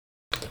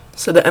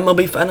So the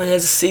MLB finally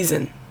has a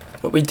season.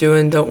 What we do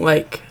and don't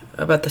like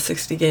about the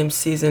 60-game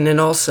season, and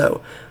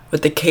also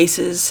with the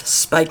cases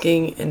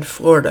spiking in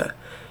Florida.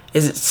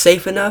 Is it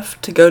safe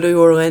enough to go to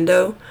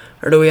Orlando,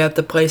 or do we have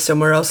to play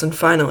somewhere else? And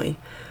finally,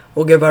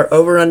 we'll give our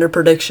over-under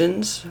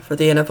predictions for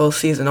the NFL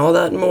season. All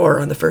that and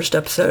more on the first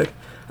episode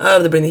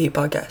of the Bring the Heat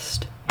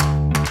podcast.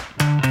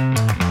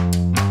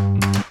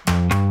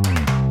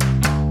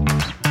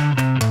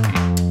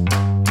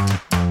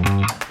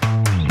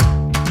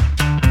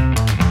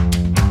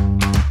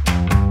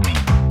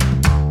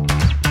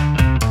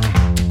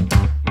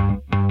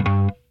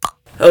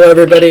 Hello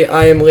everybody,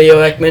 I am Leo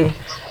Ekman.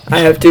 I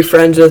have two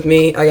friends with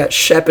me. I got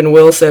Shep and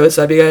Will. Say what's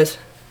up, you guys.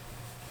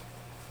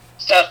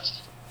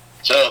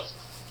 What's up?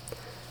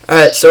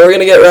 Alright, so we're going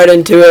to get right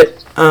into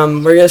it.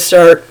 We're going to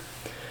start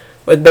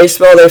with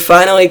baseball. They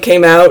finally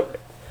came out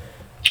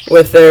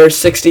with their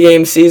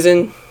 60-game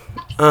season.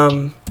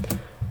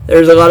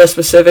 There's a lot of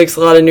specifics,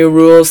 a lot of new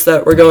rules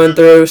that we're going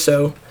through.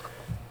 So,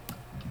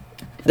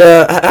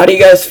 how do you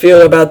guys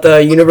feel about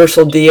the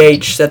universal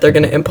DH that they're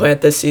going to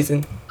implant this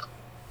season?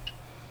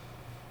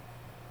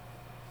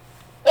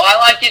 Well,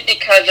 I like it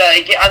because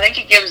I think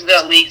it gives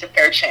the leagues a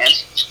fair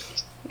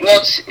chance.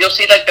 You'll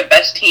see like the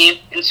best team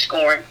in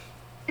scoring.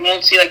 You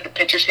won't see like the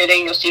pitchers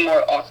hitting. You'll see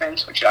more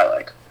offense, which I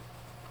like.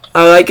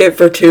 I like it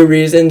for two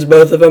reasons.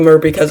 Both of them are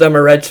because I'm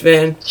a Reds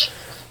fan.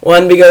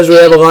 One, because we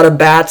have a lot of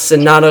bats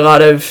and not a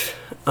lot of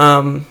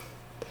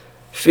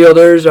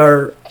fielders.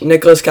 Our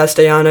Nicholas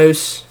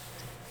Castellanos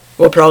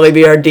will probably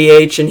be our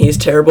DH, and he's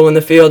terrible in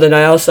the field. And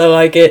I also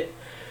like it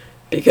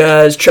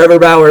because Trevor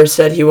Bauer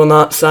said he will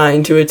not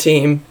sign to a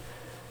team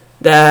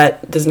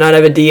that does not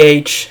have a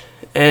DH,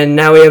 and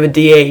now we have a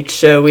DH,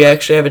 so we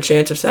actually have a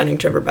chance of signing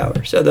Trevor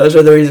Bauer. So those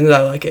are the reasons I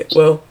like it.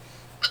 Will?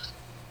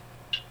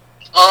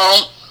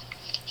 I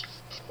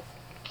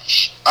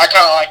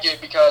kind of like it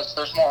because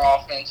there's more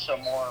offense, so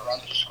more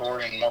runs are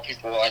scored, and more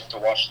people like to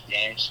watch the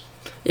games.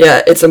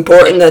 Yeah, it's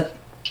important that...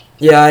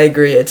 Yeah, I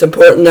agree. It's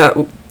important that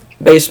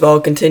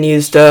baseball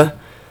continues to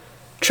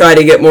try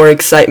to get more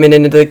excitement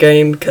into the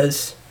game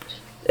because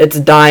it's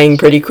dying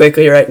pretty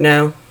quickly right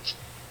now.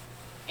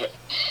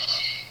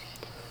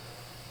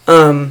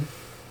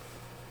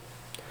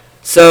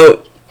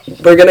 So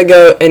we're going to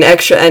go in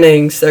extra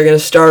innings. They're going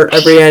to start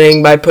every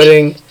inning by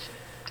putting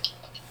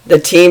the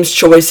team's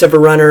choice of a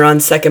runner on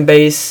second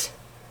base.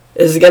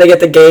 This is going to get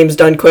the games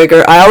done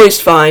quicker. I always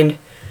find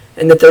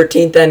in the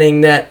 13th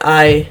inning that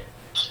I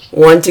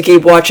want to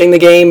keep watching the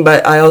game,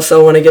 but I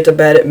also want to get to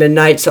bed at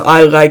midnight. So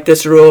I like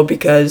this rule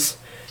because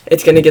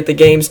it's going to get the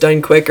games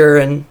done quicker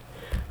and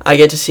I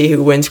get to see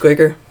who wins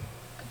quicker.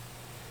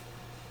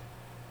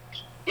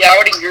 Yeah, I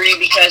would agree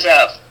because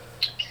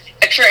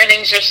extra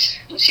innings, just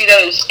you see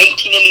those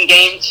 18-inning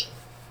games,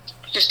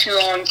 just too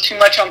long, too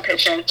much on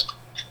pitching.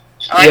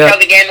 I like how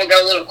the game will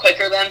go a little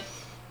quicker then.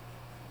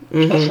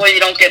 Mm-hmm. Hopefully you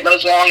don't get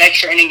those long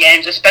extra inning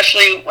games,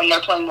 especially when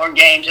they're playing more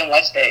games in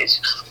less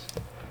days.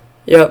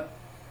 Yep.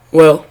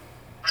 Will?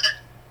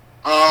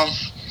 I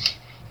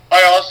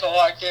also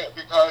like it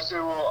because it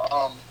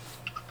will,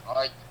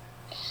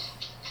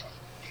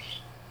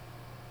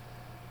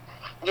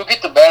 you'll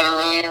get to bed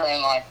earlier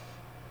and,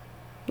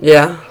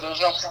 yeah.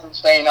 There's no point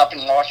staying up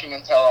and watching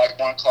until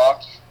 1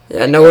 o'clock.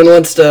 Yeah, no one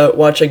wants to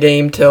watch a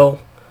game till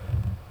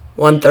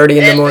 1:30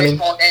 in the morning.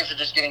 Baseball games are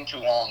just getting too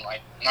long.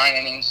 9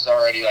 innings is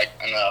already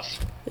enough.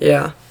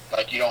 Yeah.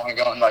 You don't want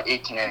to go in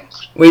 18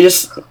 innings.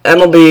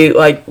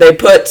 MLB, they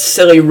put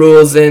silly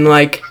rules in,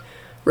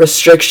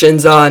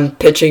 restrictions on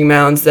pitching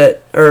mounds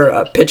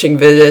or pitching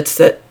visits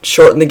that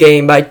shorten the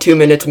game by 2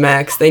 minutes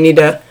max. They need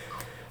to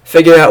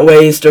figure out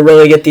ways to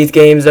really get these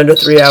games under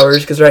 3 hours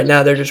because right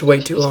now they're just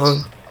way too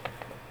long.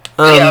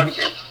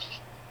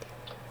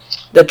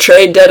 The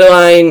trade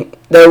deadline,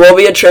 there will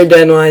be a trade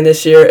deadline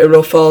this year. It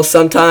will fall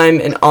sometime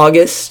in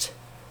August.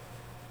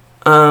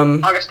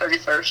 August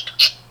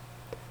 31st.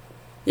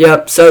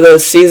 Yep, so the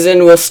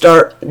season will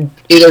start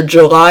either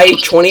July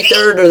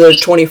 23rd or the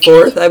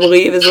 24th, I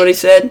believe is what he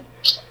said.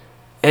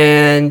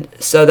 And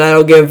so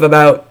that'll give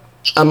about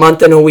a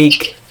month and a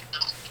week.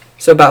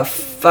 So about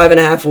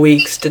 5.5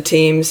 weeks to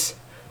teams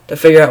to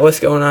figure out what's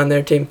going on in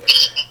their team.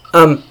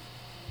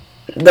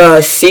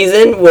 The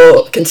season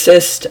will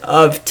consist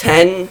of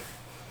 10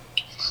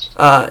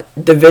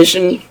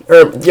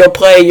 you'll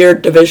play your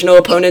divisional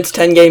opponents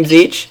 10 games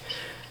each,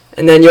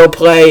 and then you'll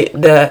play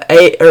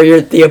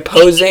the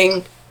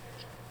opposing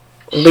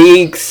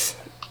league's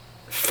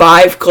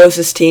 5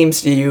 closest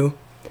teams to you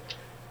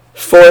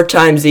 4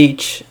 times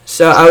each.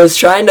 So I was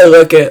trying to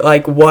look at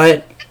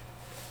what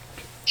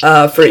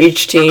for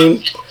each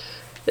team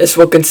this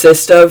will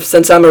consist of.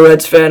 Since I'm a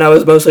Reds fan, I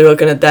was mostly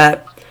looking at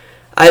that.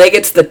 I think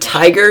it's the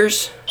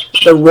Tigers,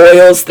 the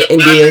Royals, the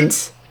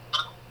Indians,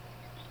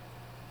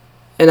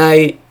 and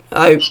I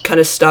kind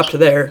of stopped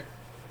there.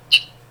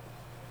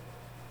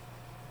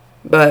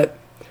 But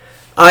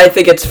I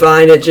think it's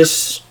fine. It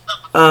just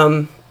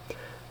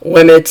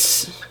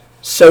limits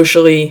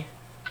socially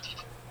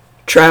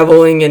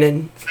traveling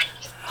and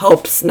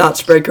helps not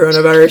spread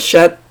coronavirus.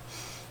 Shep?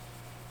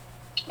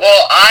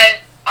 Well,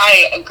 I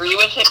I agree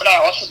with it, but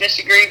I also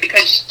disagree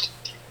because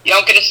you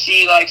don't get to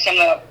see like some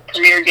of the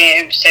premier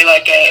games, say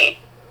like a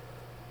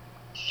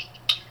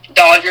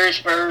Dodgers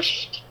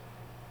versus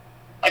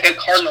like a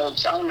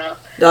Cardinals. I don't know.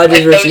 Dodgers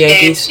like versus those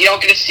Yankees. games, you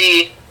don't get to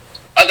see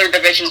other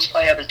divisions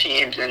play other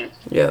teams, and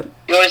Yeah.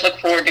 you always look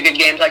forward to good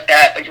games like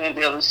that, but you won't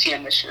be able to see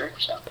them this year.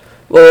 So.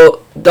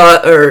 Well,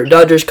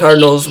 Dodgers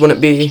Cardinals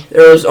wouldn't be.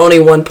 There was only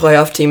one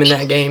playoff team in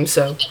that game,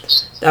 so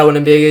that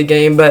wouldn't be a good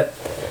game. But,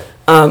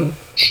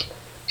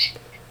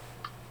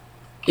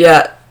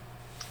 yeah,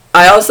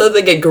 I also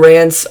think it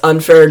grants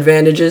unfair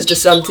advantages to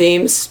some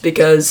teams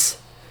because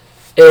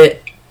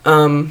it,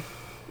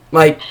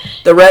 like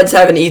the Reds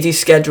have an easy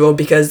schedule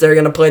because they're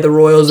gonna play the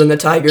Royals and the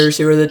Tigers,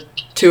 who are the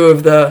two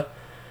of the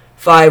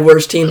 5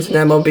 worst teams in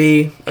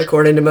MLB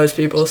according to most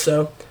people.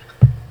 So.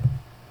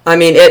 I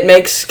mean, it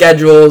makes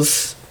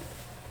schedules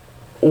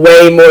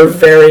way more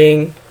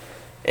varying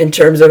in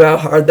terms of how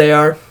hard they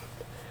are.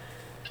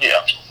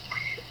 Yeah.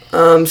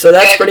 So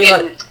that's pretty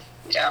much.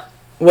 Yeah.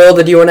 Will,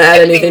 did you want to add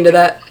anything to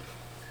that?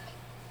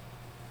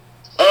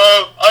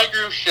 I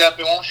agree with Shep.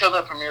 It won't show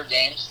the premier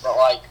games, but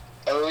like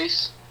at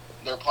least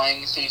they're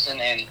playing the season,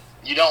 and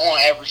you don't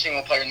want every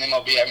single player in the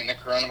MLB having the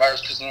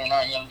coronavirus because then you're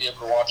not going to be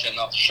able to watch it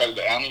enough to show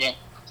the end game.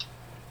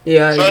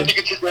 Yeah. So I think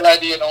it's a good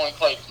idea to only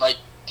play like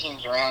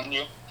teams around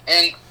you.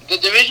 And the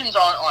divisions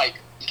aren't, like,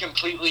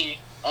 completely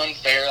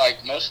unfair. Like,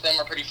 most of them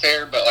are pretty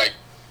fair, but, like,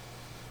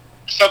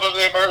 some of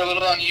them are a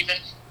little uneven.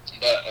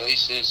 But at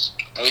least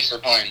they're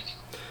playing.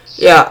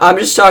 Yeah, I'm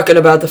just talking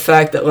about the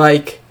fact that,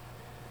 like,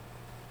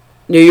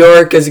 New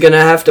York is going to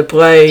have to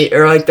play,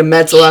 or, like, the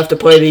Mets will have to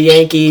play the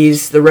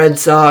Yankees, the Red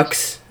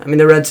Sox. I mean,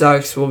 the Red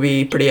Sox will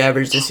be pretty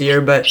average this year,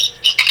 but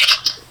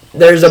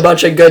there's a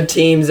bunch of good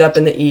teams up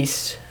in the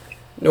East,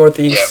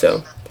 Northeast,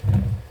 Yep.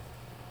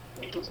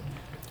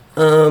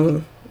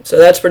 So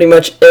that's pretty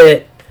much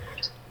it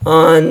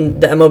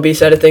on the MLB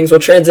side of things. We'll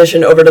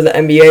transition over to the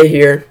NBA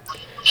here.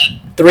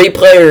 3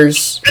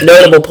 players,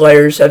 notable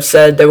players, have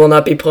said they will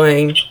not be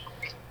playing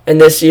in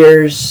this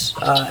year's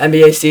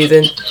NBA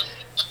season.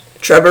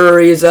 Trevor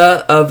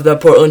Ariza of the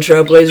Portland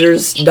Trail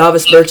Blazers,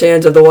 Davis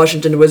Bertans of the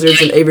Washington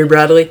Wizards, and Avery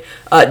Bradley.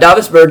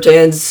 Davis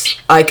Bertans,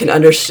 I can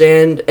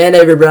understand, and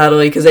Avery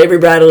Bradley, because Avery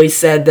Bradley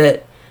said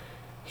that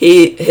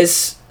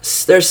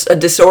there's a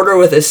disorder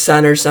with his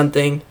son or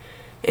something,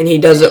 and he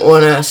doesn't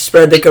want to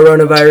spread the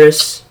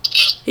coronavirus.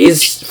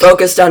 He's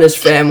focused on his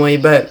family,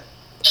 but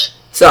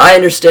so I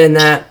understand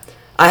that.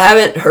 I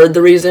haven't heard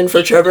the reason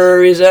for Trevor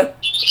Ariza,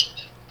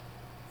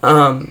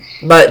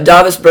 but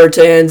Davis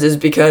Bertans is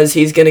because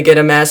he's going to get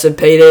a massive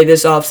payday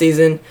this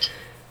offseason,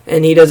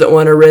 and he doesn't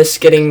want to risk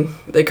getting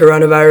the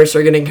coronavirus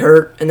or getting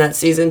hurt in that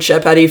season.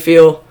 Shep, how do you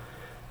feel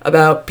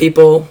about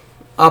people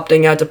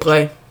opting out to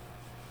play?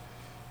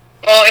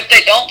 Well, if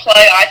they don't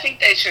play, I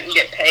think they shouldn't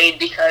get paid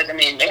because, I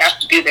mean, they have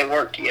to do their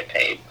work to get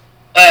paid.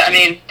 But, I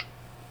mean,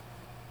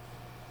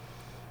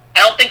 I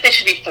don't think they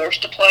should be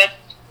forced to play.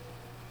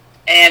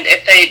 And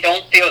if they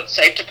don't feel it's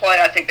safe to play,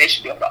 I think they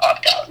should be able to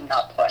opt out and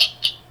not play.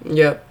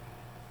 Yep.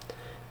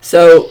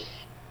 So,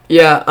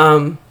 yeah,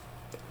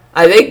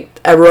 I think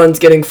everyone's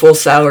getting full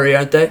salary,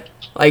 aren't they?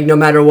 Like, no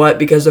matter what,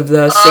 because of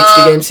the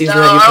 60-game season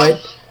that you played?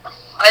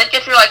 I think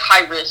if you're, like,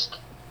 high risk,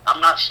 I'm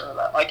not sure of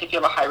that. Like, if you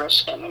have a high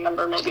risk family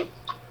member, maybe.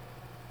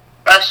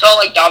 But I saw,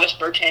 like, Davis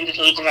Bertans is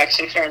losing, like,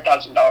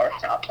 $600,000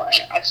 for not playing.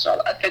 I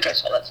think I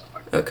saw that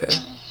somewhere. Okay.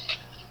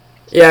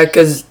 Yeah,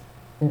 because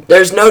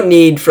there's no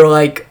need for,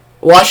 like,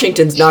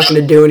 Washington's not going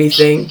to do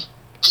anything.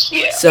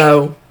 Yeah.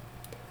 So,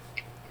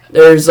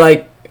 there's,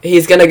 like,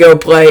 he's going to go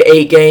play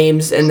 8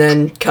 games and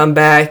then come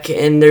back,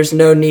 and there's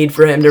no need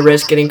for him to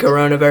risk getting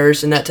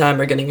coronavirus in that time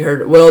or getting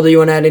hurt. Will, do you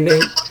want to add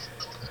anything?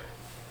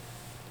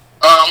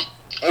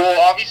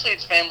 Well, obviously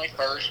it's family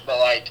first, but,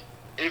 like,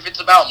 if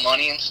it's about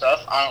money and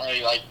stuff, I don't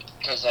really like,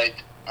 because,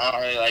 like, I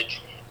don't really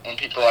like when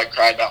people, like,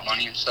 cry about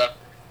money and stuff.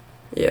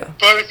 Yeah.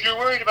 But if you're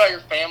worried about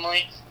your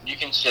family, you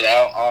can sit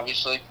out,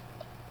 obviously.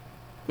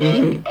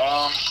 Mm-hmm.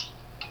 I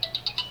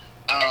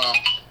don't know.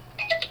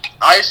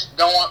 I just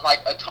don't want, like,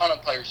 a ton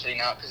of players sitting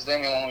out, because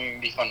then it won't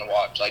even be fun to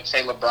watch. Like,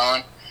 say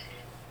LeBron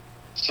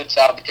sits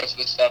out because of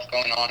the stuff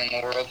going on in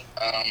the world.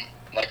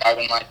 Like, I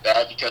wouldn't like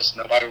that, because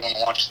nobody would want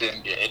to watch the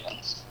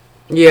NBA.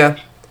 Yeah.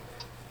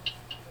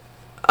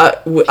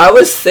 I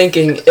was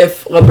thinking,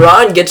 if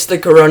LeBron gets the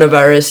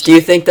coronavirus, do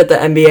you think that the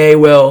NBA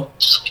will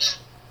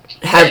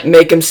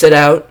make him sit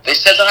out? They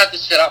said they'll have to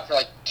sit out for,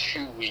 like,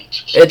 2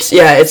 weeks.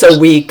 It's a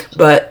week,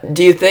 but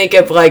do you think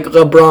if, like,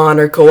 LeBron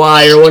or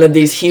Kawhi or one of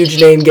these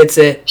huge name gets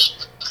it,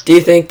 do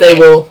you think they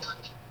will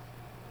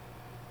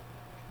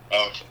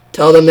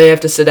tell them they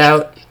have to sit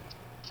out?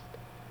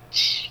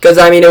 Because,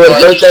 I mean, it would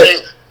hurt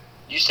that...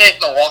 You say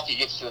if Milwaukee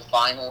gets to the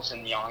finals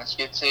and Giannis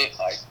gets it,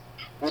 like,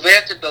 will they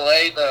have to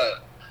delay the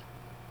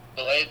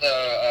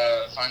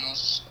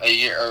finals a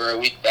year or a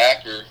week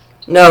back, or?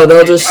 No,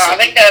 they'll just. I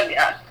think that'd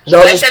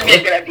be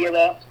a good idea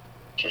though,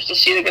 just to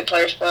see the good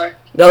players play.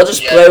 They'll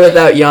just play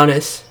without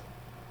Giannis.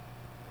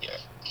 Yeah.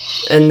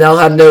 And they'll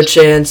have no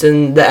chance,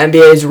 and the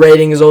NBA's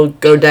ratings will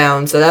go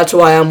down. So that's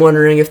why I'm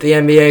wondering if the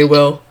NBA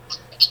will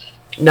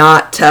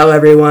not tell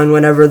everyone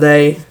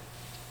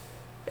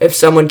if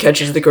someone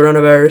catches the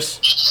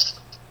coronavirus.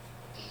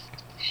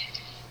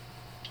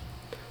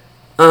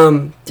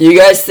 Do you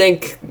guys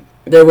think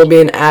there will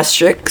be an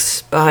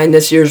asterisk behind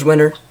this year's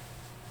winner?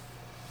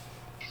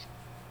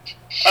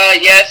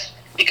 Yes,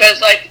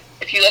 because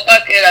if you look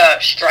back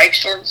at strikes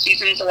shortened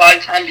seasons, a lot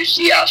of times you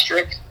see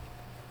asterisk.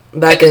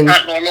 It's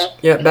not normal.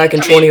 Yeah, back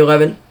in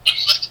 2011.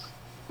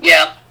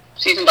 Yeah,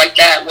 seasons like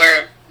that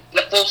where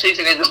the full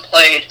season isn't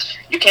played,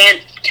 you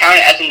can't count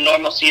it as a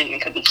normal season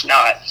because it's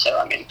not. So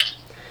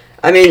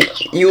I mean,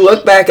 you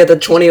look back at the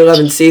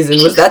 2011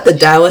 season. Was that the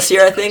Dallas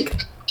year? I think.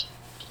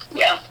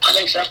 Yeah, I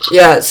think so.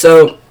 Yeah,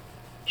 so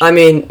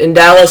and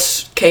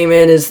Dallas came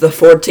in as the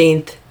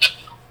 14th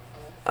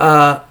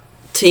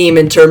team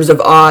in terms of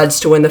odds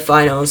to win the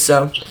finals.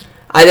 So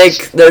I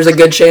think there's a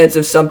good chance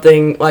of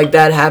something like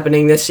that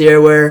happening this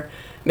year where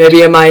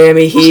maybe a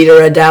Miami Heat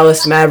or a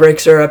Dallas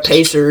Mavericks or a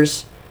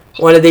Pacers,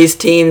 one of these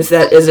teams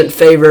that isn't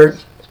favored,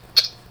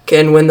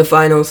 can win the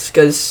finals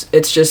because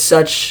it's just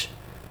such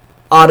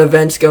odd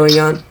events going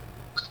on.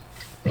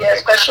 Yeah,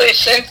 especially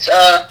since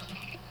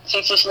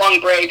this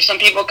long break, some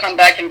people come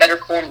back in better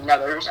form than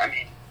others.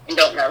 You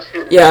don't know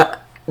who. Yeah,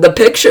 the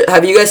picture.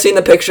 Have you guys seen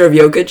the picture of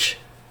Jokic?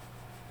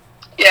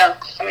 Yeah,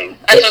 a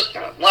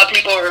lot of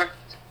people are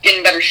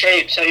getting better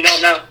shape, so you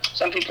don't know.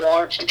 Some people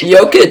aren't.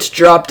 Jokic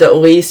dropped at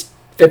least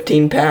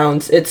 15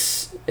 pounds.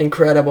 It's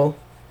incredible.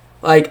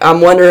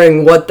 I'm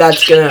wondering what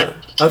that's gonna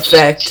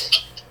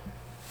affect.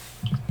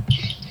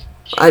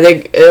 I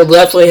think it'll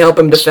definitely help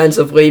him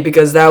defensively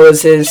because that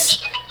was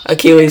his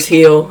Achilles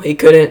heel. He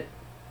couldn't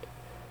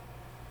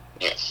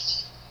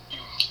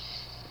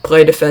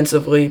play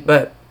defensively,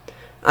 but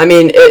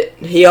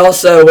he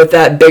also, with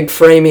that big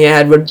frame he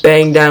had, would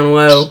bang down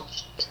low.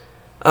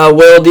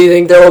 Will, do you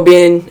think there will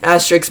be an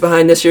asterisk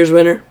behind this year's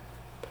winner?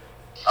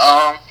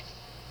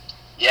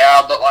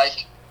 Yeah, but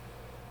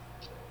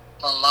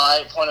from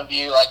my point of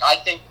view, I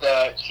think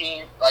the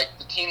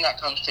team that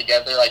comes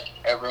together,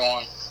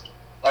 everyone,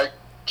 there's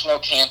no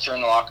cancer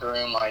in the locker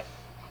room.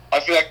 I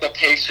feel like the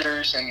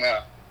Pacers and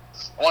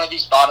one of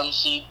these bottom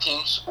seed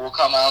teams will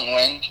come out and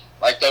win,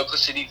 the Oklahoma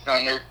City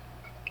Thunder.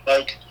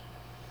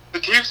 The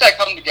teams that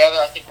come together,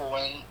 I think, will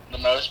win the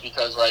most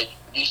because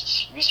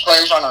these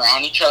players aren't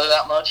around each other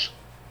that much.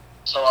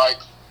 So I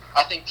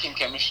think team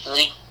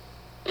chemistry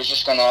is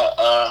just gonna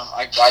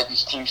guide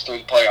these teams through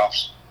the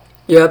playoffs.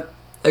 Yep,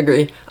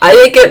 agree. I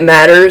think it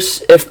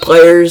matters if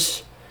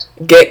players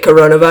get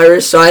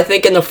coronavirus. So I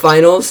think in the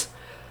finals,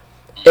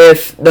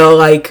 if the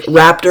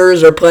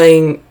Raptors are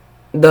playing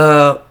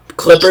the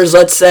Clippers,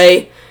 let's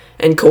say,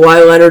 and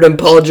Kawhi Leonard and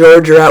Paul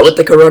George are out with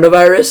the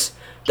coronavirus,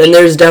 then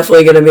there's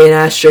definitely going to be an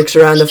asterisk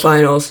around the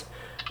finals.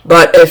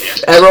 But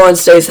if everyone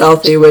stays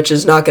healthy, which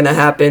is not going to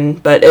happen,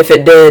 but if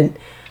it did,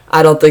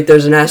 I don't think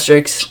there's an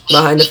asterisk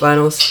behind the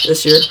finals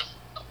this year.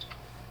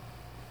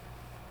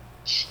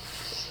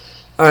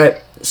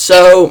 Alright,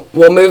 so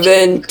we'll move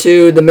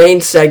into the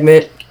main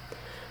segment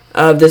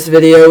of this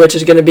video, which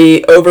is going to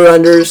be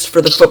over-unders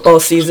for the football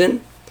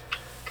season.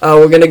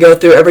 We're going to go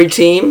through every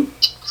team.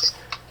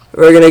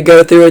 We're going to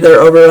go through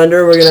their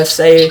over-under. We're going to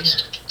say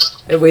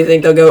if we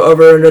think they'll go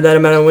over under that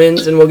amount of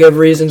wins, and we'll give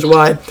reasons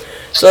why.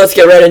 So let's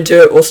get right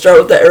into it. We'll start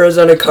with the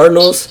Arizona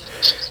Cardinals,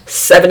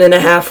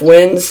 7.5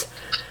 wins.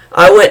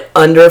 I went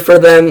under for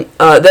them.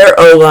 Their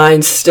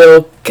O-line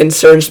still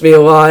concerns me a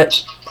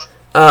lot.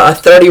 A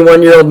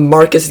 31-year-old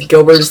Marcus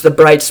Gilbert is the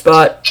bright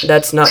spot.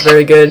 That's not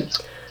very good.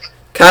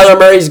 Kyler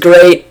Murray's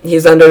great.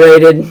 He's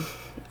underrated.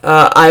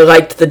 I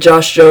liked the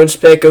Josh Jones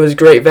pick. It was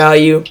great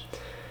value.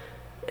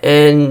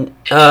 And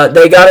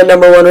they got a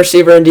number 1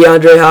 receiver in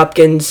DeAndre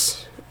Hopkins.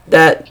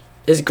 That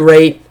is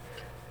great.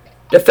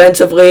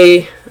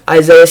 Defensively,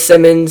 Isaiah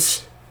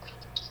Simmons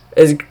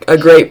is a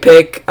great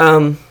pick.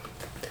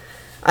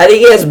 I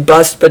think he has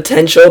bust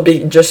potential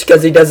just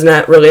because he does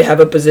not really have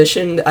a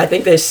position. I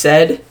think they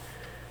said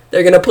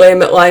they're going to play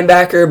him at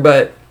linebacker,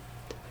 but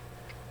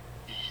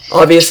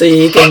obviously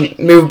he can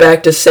move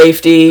back to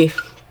safety,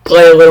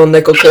 play a little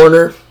nickel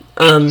corner.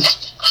 And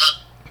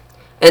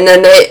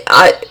then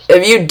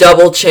if you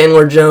double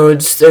Chandler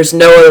Jones, there's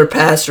no other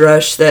pass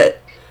rush that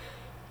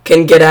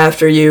can get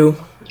after you.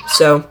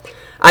 So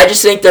I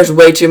just think there's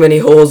way too many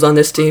holes on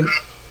this team.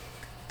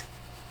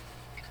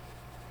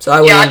 So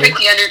I picked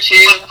the under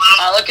too.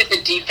 I look at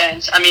the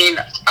defense.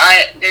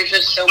 There's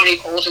just so many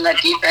holes in that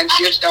defense.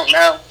 You just don't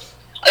know.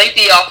 I think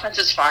the offense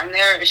is fine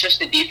there. It's just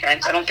the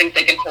defense. I don't think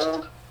they can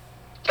hold,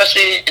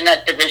 especially in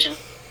that division,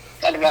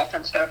 that of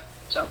offense there.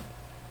 So.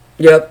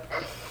 Yep.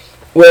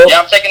 Well. Yeah,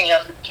 I'm taking the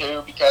under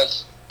too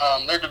because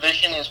their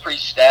division is pretty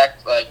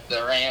stacked.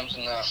 The Rams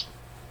and the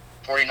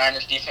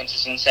 49ers defense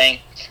is insane,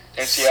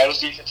 and Seattle's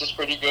defense is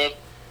pretty good.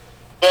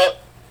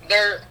 But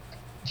their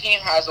team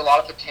has a lot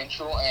of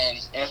potential,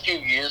 and in a few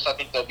years, I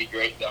think they'll be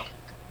great, though.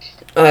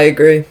 I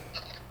agree.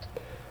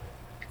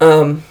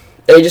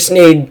 They just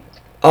need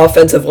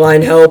offensive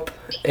line help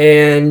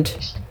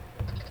and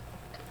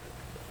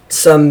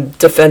some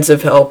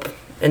defensive help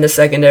in the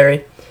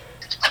secondary.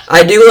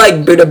 I do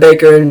like Buda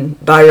Baker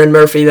and Byron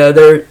Murphy, though.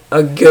 They're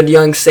a good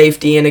young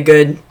safety and a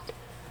good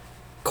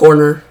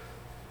corner.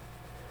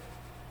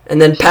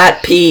 And then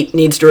Pat Pete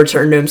needs to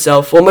return to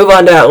himself. We'll move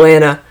on to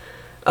Atlanta.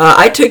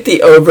 I took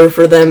the over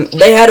for them.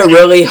 They had a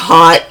really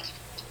hot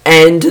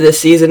end to the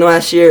season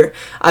last year.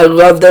 I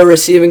love their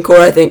receiving core.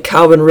 I think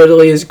Calvin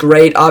Ridley is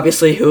great.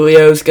 Obviously,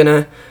 Julio's going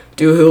to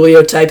do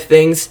Julio-type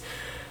things.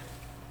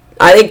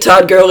 I think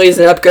Todd Gurley is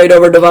an upgrade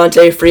over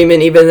Devontae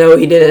Freeman, even though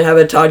he didn't have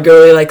a Todd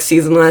Gurley-like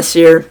season last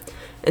year.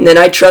 And then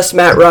I trust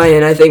Matt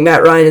Ryan. I think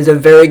Matt Ryan is a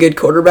very good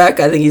quarterback.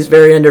 I think he's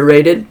very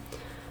underrated.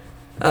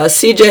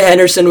 C.J.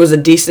 Henderson was a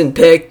decent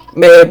pick.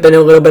 May have been a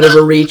little bit of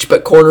a reach,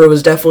 but corner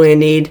was definitely a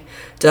need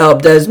to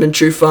help Desmond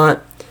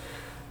Trufant.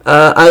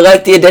 I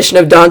like the addition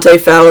of Dante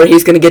Fowler.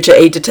 He's going to get you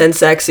 8 to 10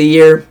 sacks a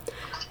year.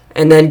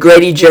 And then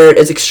Grady Jarrett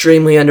is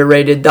extremely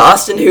underrated. The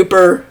Austin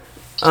Hooper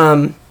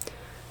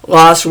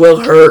loss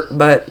will hurt,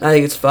 but I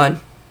think it's fun.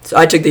 So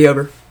I took the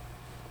over.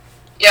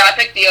 Yeah, I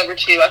picked the over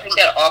too. I think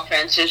that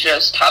offense is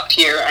just top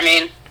tier. I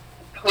mean,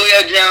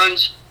 Julio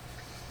Jones,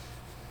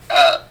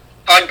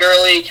 Todd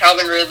Gurley,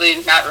 Calvin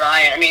Ridley, Matt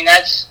Ryan. I mean,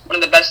 that's one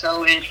of the best in the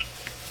league.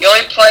 The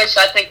only place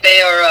I think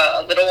they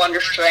are a little under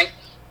strength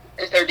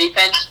is their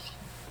defense.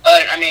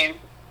 But, I mean,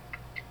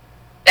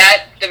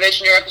 that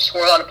division, you're going to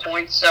score a lot of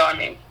points. So, I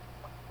mean,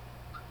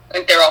 I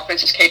think their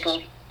offense is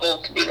capable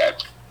to do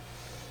that.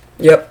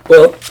 Yep,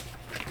 Will?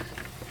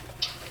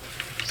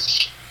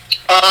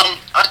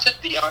 I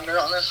took the under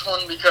on this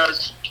one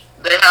because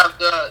they have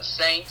the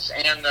Saints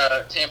and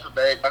the Tampa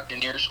Bay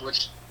Buccaneers,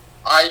 which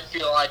I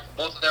feel like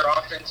both of their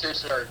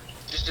offenses are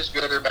just as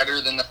good or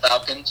better than the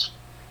Falcons.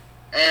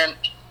 And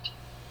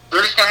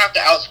they're just going to have to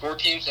outscore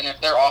teams, and if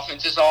their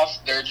offense is off,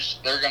 they're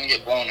going to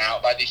get blown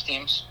out by these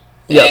teams.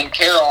 Yep. And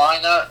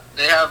Carolina,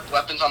 they have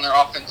weapons on their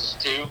offense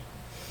too,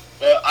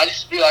 but I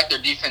just feel like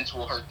their defense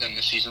will hurt them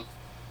this season.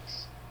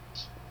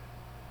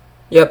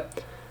 Yep.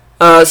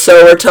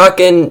 So we're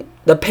talking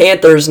the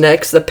Panthers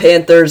next. The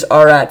Panthers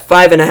are at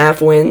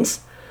 5.5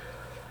 wins.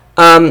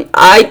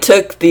 I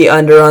took the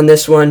under on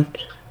this one.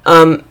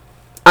 I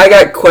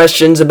got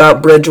questions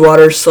about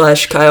Bridgewater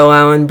 / Kyle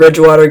Allen.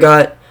 Bridgewater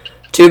got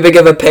too big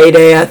of a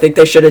payday. I think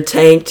they should have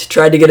tanked.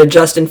 Tried to get a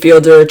Justin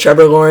Fields or a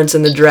Trevor Lawrence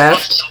in the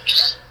draft.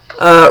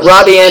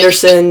 Robbie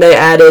Anderson, they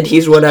added.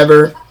 He's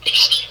whatever.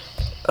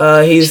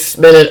 He's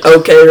been an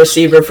okay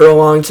receiver for a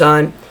long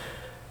time.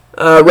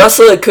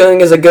 Russell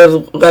Okung is a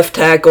good left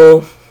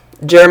tackle.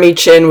 Jeremy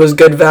Chin was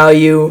good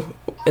value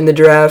in the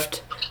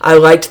draft. I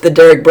liked the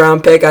Derek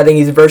Brown pick. I think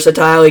he's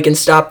versatile. He can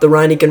stop the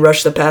run. He can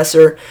rush the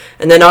passer.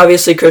 And then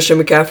obviously Christian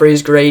McCaffrey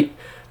is great.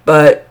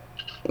 But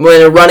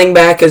when a running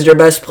back is your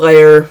best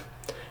player,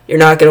 you're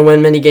not going to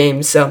win many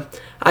games. So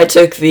I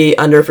took the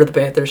under for the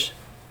Panthers.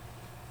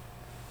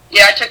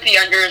 Yeah, I took the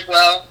under as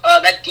well.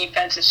 That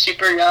defense is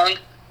super young,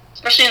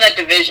 especially in that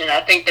division.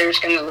 I think they're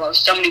just going to lose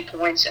so many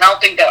points. And I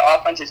don't think that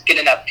offense is good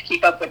enough to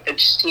keep up with the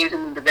teams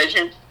in the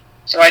division.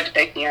 So I had to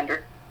take the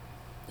under.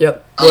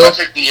 Yep. I'm going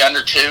to take the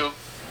under too,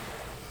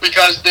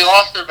 because they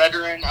lost their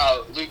veteran,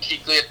 Luke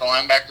Kuechly, at the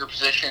linebacker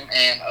position,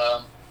 and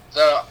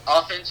the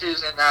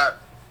offenses in that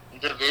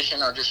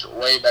division are just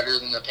way better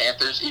than the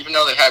Panthers, even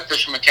though they have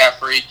Christian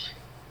McCaffrey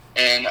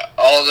and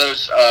all of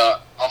those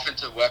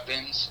offensive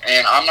weapons.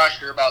 And I'm not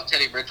sure about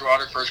Teddy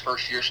Bridgewater for his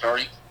first year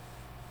starting,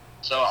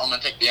 so I'm going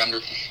to take the under.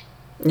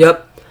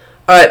 Yep.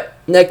 All right,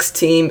 next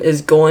team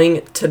is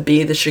going to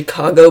be the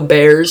Chicago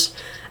Bears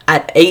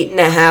at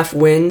 8.5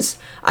 wins.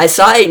 I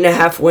saw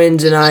 8.5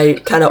 wins, and I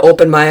kind of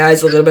opened my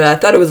eyes a little bit. I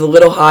thought it was a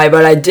little high,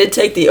 but I did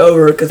take the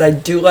over because I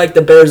do like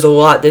the Bears a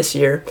lot this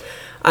year.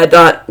 I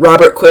thought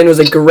Robert Quinn was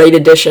a great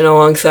addition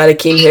alongside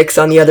Akeem Hicks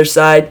on the other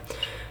side.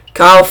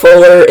 Kyle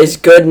Fuller is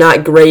good,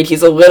 not great.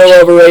 He's a little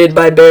overrated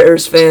by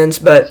Bears fans,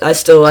 but I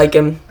still like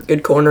him.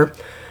 Good corner.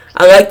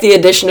 I like the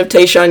addition of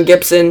Tayshaun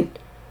Gibson.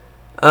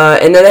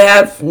 And then they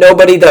have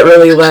nobody that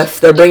really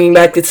left. They're bringing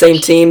back the same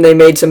team. They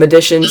made some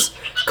additions.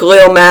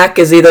 Khalil Mack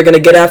is either going to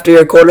get after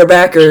your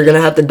quarterback or you're going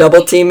to have to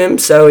double team him,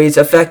 so he's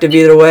effective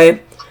either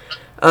way.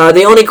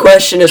 The only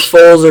question is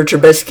Foles or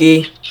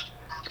Trubisky.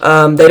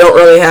 They don't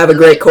really have a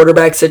great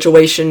quarterback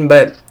situation,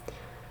 but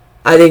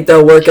I think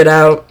they'll work it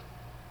out.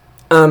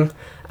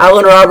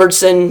 Allen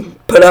Robertson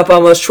put up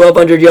almost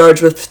 1,200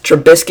 yards with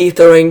Trubisky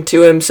throwing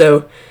to him,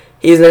 so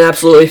he's an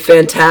absolutely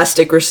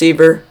fantastic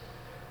receiver.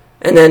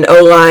 And then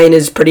O-line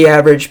is pretty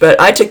average, but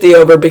I took the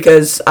over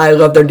because I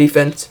love their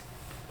defense.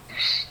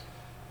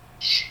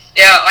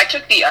 Yeah, I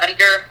took the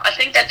under. I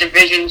think that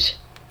division's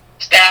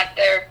stacked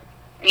there.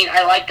 I mean,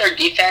 I like their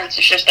defense.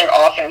 It's just their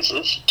offense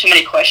is too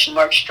many question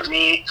marks for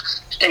me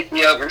to take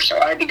the over, so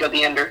I had to go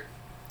the under.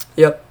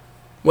 Yep.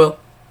 Well.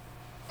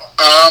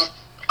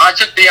 I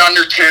took the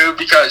under too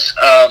because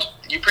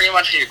you pretty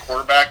much need a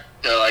quarterback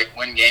to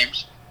win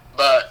games,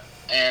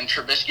 and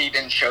Trubisky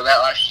didn't show that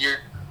last year.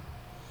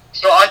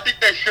 So I think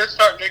they should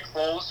start Nick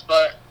Foles,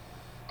 but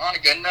on a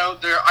good note,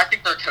 I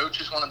think their coach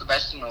is one of the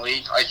best in the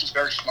league. He's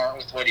very smart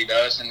with what he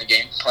does and the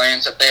game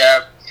plans that they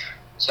have.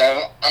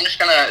 So I'm just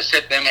going to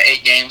sit them at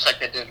 8 games like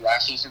they did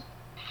last season.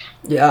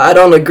 Yeah, I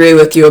don't agree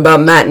with you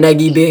about Matt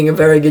Nagy being a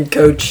very good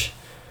coach.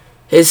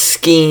 his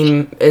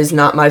scheme is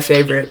not my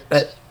favorite,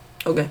 but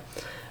okay.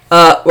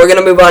 We're going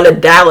to move on to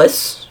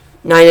Dallas,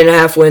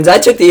 9.5 wins. I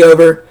took the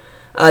over.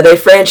 They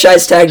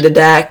franchise tagged the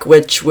Dak,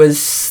 which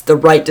was the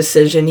right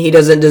decision. He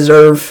doesn't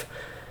deserve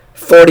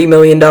 $40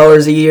 million a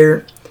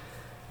year.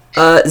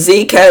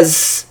 Zeke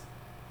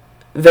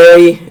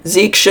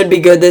should be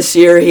good this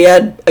year. He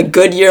had a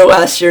good year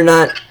last year,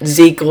 not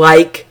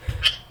Zeke-like,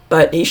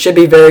 but he should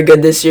be very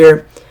good this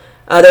year.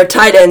 Their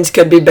tight ends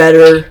could be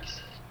better,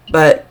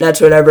 but that's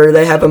whatever.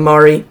 They have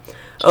Amari.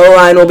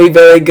 O-line will be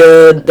very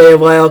good. They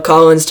have Lyle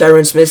Collins,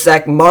 Tyron Smith,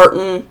 Zach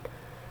Martin.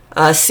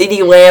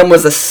 CeeDee Lamb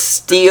was a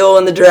steal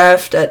in the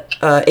draft at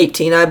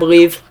 18, I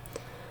believe.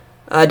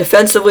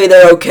 Defensively,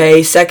 they're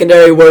okay.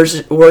 Secondary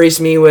worries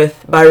me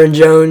with Byron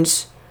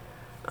Jones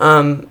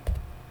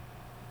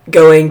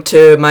going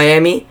to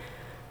Miami.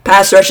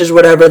 Pass rush is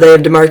whatever. They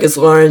have DeMarcus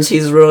Lawrence.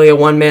 He's really a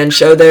one-man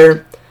show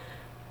there.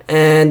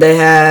 And they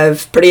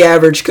have pretty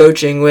average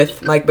coaching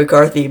with Mike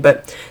McCarthy,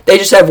 but they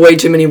just have way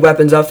too many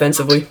weapons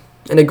offensively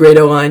and a great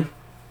O-line.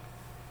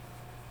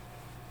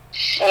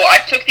 Well, I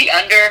took the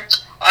under.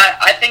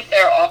 I think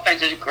their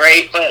offense is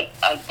great, but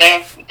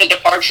the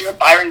departure of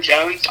Byron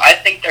Jones, I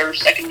think their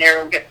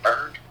secondary will get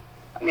burned.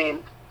 I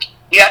mean,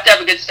 you have to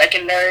have a good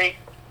secondary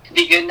to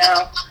be good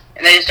now,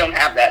 and they just don't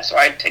have that, so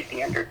I'd take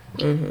the under.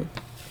 Mm-hmm.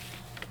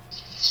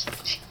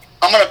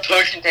 I'm going to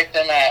push and take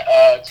them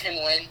at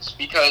 10 wins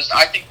because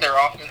I think their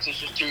offense is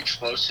just too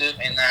explosive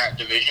in that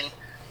division.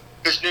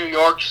 Because New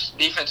York's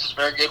defense is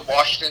very good,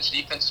 Washington's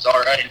defense is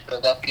all right, and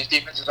Philadelphia's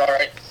defense is all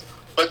right.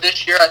 But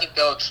this year, I think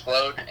they'll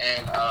explode,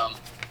 and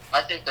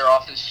I think their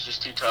offense is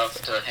just too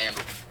tough to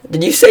handle.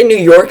 Did you say New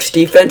York's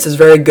defense is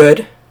very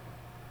good?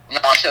 No,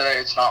 I said that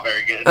it's not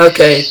very good.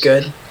 Okay,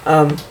 good.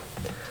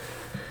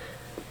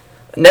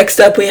 Next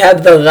up, we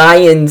have the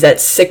Lions at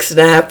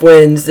 6.5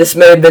 wins. This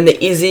may have been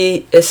the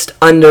easiest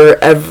under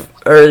of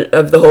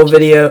the whole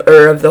video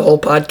or of the whole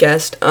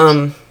podcast.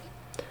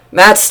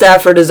 Matt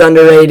Stafford is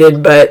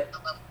underrated, but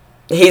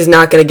he's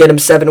not going to get him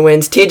 7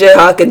 wins. T.J.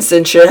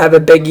 Hawkinson should have a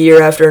big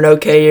year after an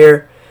okay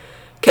year.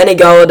 Kenny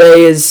Golladay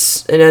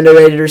is an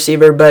underrated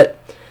receiver, but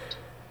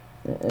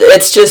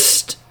it's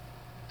just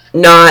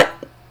not.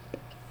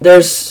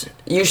 It's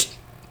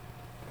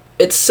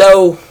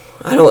so.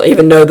 I don't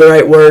even know the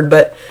right word,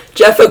 but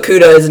Jeff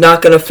Okudah is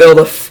not going to fill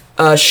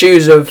the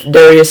shoes of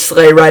Darius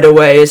Slay right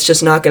away. It's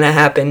just not going to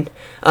happen.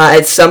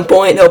 At some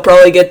point, he'll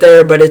probably get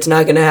there, but it's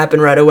not going to happen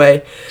right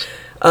away.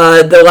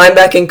 The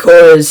linebacking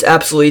core is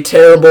absolutely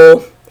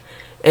terrible,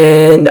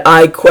 and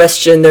I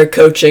question their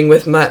coaching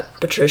with Matt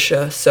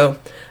Patricia, so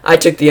I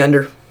took the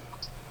under.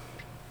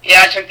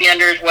 Yeah, I took the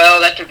under as well.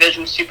 That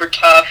division's super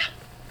tough.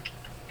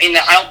 I mean,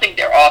 I don't think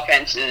their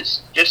offense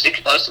is just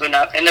explosive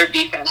enough, and their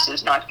defense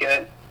is not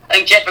good. I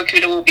think Jeff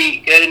Okudah will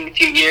be good in a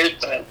few years,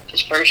 but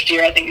his first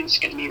year I think it's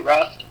going to be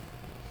rough.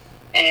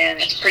 And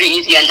it's pretty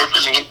easy under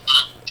for me.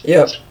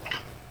 Yep.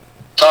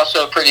 It's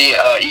also a pretty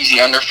easy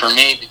under for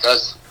me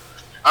because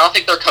I don't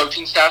think their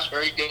coaching staff's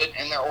very good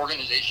and their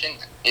organization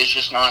is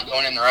just not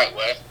going in the right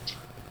way.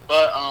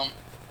 But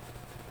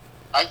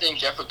I think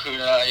Jeff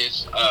Okudah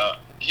is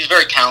he's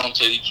very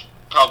talented. He's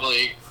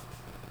probably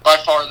by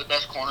far the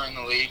best corner in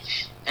the league.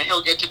 And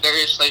he'll get to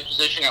Darius Slay's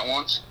position at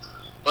once.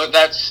 But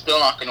that's still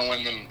not going to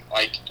win them,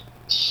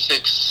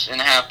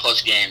 6.5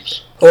 plus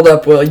games. Hold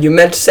up, Will. You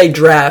meant to say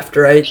draft,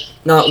 right?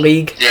 Not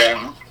league?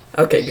 Yeah.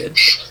 Okay, good.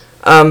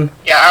 Yeah,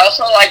 I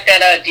also like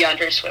that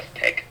DeAndre Swift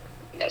pick.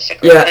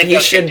 Yeah, he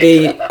should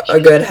be a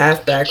good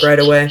halfback right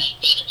away.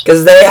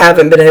 Because they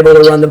haven't been able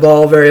to run the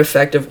ball very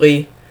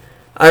effectively.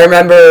 I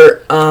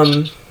remember,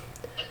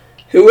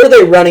 who were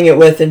they running it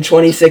with in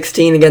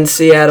 2016 against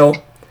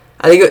Seattle?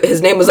 I think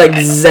his name was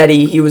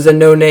Zeddy. He was a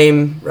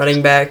no-name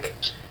running back.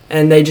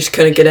 And they just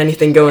couldn't get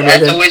anything going with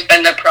him. That's always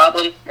been the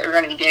problem. Their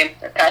running game,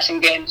 their passing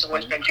game has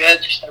always been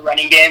good. Just their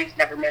running game's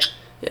never been.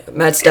 Yeah,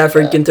 Matt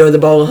Stafford can throw the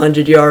ball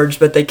 100 yards,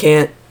 but they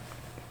can't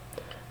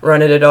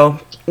run it at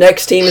all.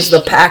 Next team is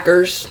the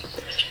Packers.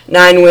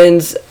 9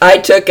 wins. I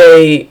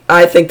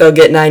think they'll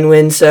get 9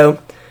 wins.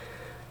 So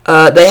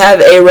they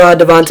have A-Rod,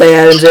 Devontae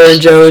Adams, Aaron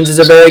Jones is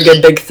a very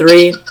good big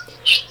 3.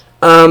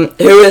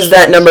 Who is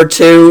that number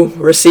 2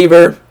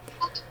 receiver?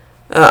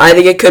 I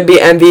think it could be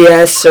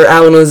MVS or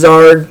Alan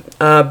Lazard.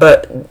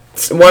 But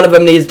one of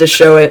them needs to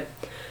show it.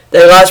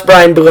 They lost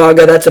Brian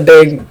Bulaga. That's a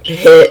big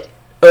hit.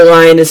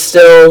 O-line is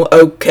still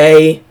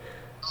okay.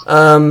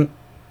 I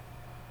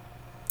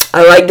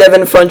like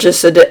Devin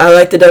Funchess. I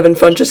like the Devin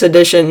Funchess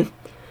addition.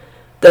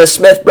 The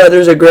Smith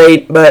brothers are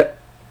great, but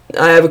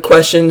I have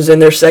questions in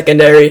their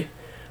secondary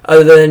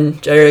other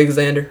than Jerry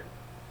Alexander.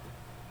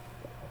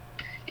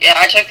 Yeah,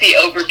 I took the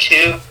over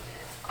 2.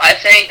 I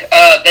think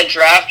the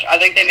draft, I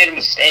think they made a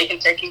mistake in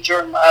taking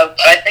Jordan Love,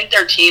 but I think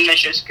their team is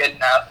just good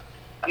enough.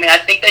 I mean, I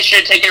think they should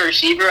have taken a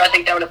receiver. I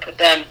think that would have put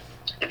them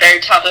at the very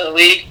top of the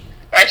league.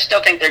 But I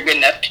still think they're good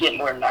enough to get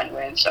more than 9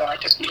 wins, so I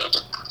took the over.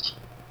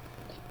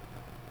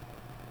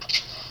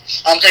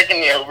 I'm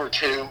taking the over,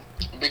 too,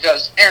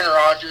 because Aaron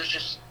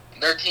Rodgers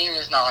their team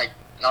is not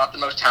the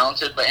most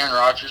talented, but Aaron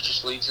Rodgers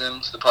just leads them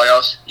to the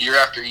playoffs year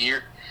after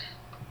year.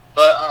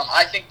 But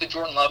I think the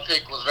Jordan Love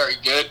pick was very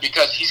good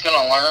because he's going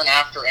to learn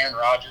after Aaron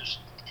Rodgers.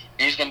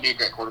 And he's going to be a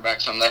great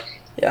quarterback someday.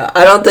 Yeah,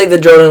 I don't think the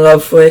Jordan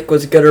Love pick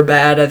was good or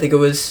bad. I think it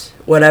was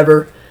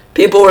whatever.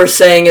 People were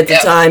saying at the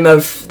time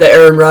of the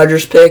Aaron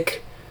Rodgers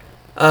pick,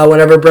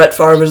 whenever Brett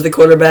Favre was the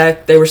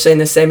quarterback, they were saying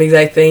the same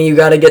exact thing. You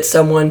got to get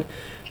someone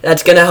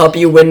that's going to help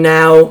you win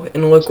now,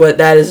 and look what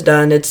that has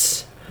done.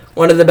 It's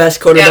one of the best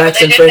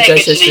quarterbacks in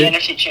franchise history. They did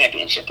make it to the NFC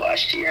Championship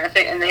last year, I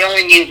think, and they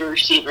only needed a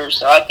receiver,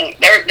 so I think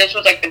this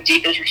was like the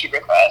deepest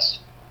receiver class.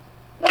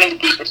 One of the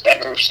deepest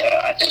ever, so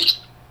I think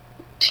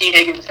T.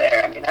 Higgins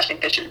there. I mean, I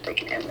think they should have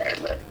taken him there,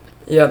 but...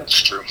 Yep.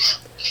 It's true.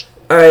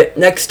 All right,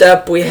 next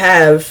up we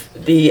have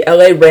the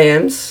LA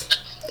Rams.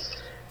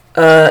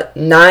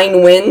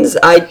 9 wins.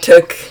 I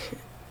took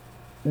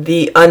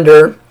the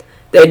under.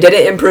 They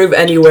didn't improve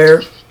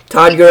anywhere.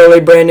 Todd Gurley,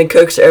 Brandon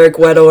Cooks, Eric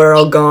Weddle are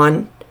all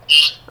gone.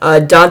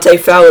 Dante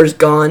Fowler's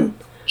gone.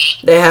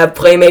 They have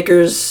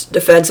playmakers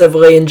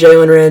defensively in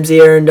Jalen Ramsey,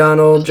 Aaron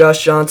Donald.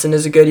 Josh Johnson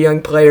is a good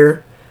young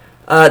player.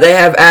 They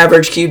have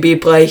average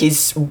QB play.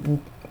 He's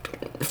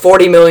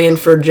 $40 million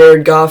for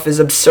Jared Goff is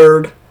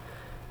absurd.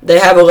 They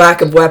have a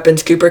lack of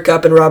weapons. Cooper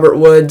Kupp and Robert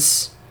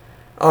Woods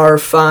are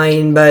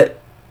fine,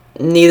 but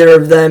neither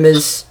of them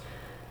is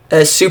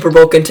a Super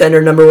Bowl contender,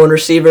 number 1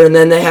 receiver. And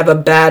then they have a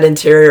bad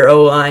interior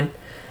O-line.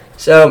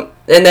 So,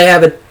 and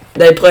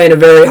they play in a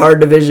very hard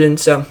division.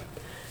 So,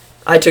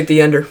 I took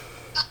the under.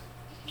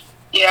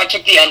 Yeah, I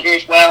took the under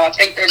as well. I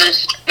think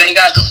they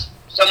got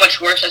so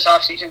much worse this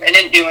offseason. They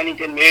didn't do any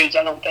good moves,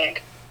 I don't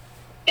think.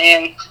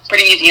 And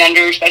pretty easy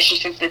under, especially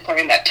since they're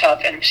playing that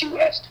tough NFC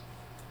West.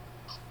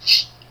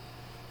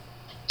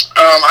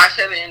 I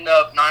said they end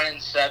up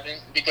 9-7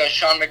 because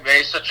Sean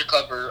McVay is such a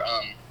clever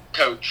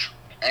coach,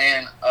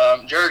 and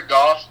Jared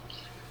Goff,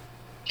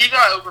 he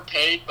got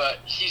overpaid, but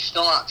he's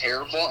still not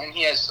terrible, and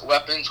he has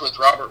weapons with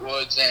Robert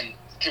Woods and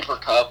Cooper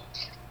Kupp,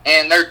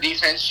 and their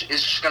defense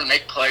is just going to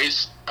make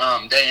plays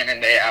day in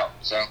and day out.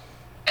 So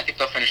I think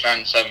they'll finish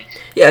 9-7.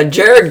 Yeah,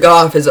 Jared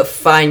Goff is a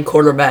fine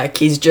quarterback.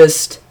 He's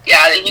just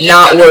he's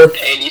not worth.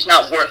 He's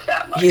not worth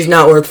that much. He's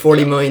not worth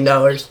 $40 million.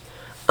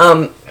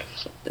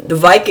 The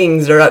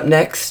Vikings are up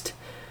next.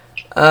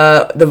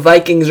 The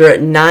Vikings are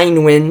at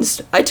 9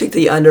 wins. I took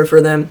the under for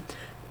them.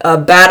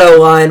 Bad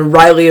O-line.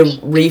 Riley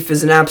Reef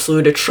is an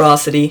absolute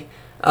atrocity.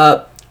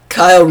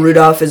 Kyle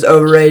Rudolph is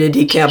overrated.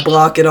 He can't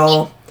block at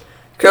all.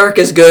 Kirk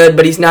is good,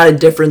 but he's not a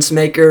difference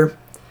maker.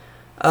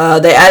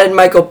 They added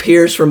Michael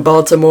Pierce from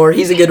Baltimore.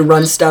 He's a good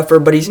run stuffer,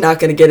 but he's not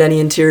going to get any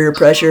interior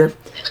pressure.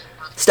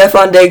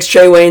 Stephon Diggs,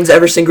 Trey Waynes,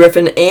 Everson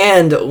Griffin,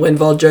 and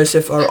Linval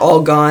Joseph are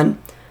all gone.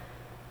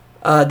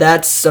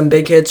 That's some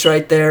big hits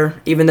right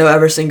there, even though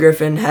Everson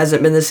Griffin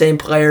hasn't been the same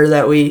player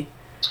that we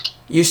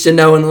used to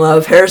know and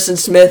love. Harrison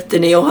Smith,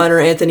 Daniil Hunter,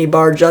 Anthony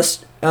Barr,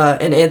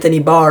 and Anthony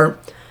Barr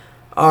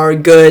are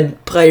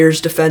good players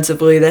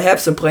defensively. They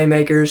have some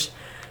playmakers.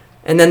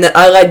 And then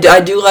I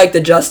do like the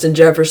Justin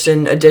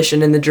Jefferson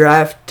addition in the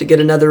draft to get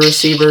another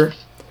receiver.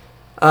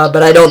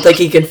 But I don't think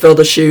he can fill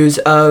the shoes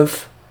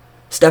of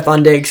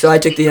Stephon Diggs, so I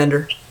took the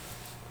under.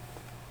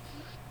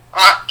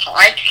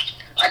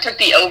 I took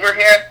the over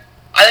here.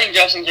 I think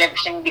Justin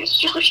Jefferson will be a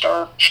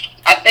superstar.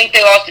 I think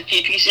they lost a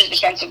few pieces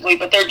defensively,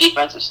 but their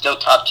defense is still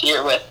top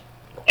tier with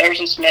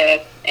Harrison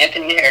Smith,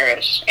 Anthony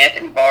Harris,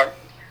 Anthony Barr.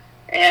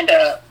 And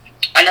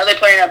I know they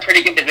play in a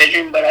pretty good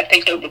division, but I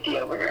think they'll get the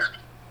over here.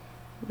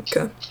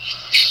 Okay.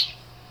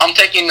 I'm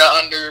taking the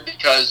under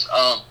because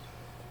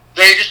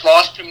they just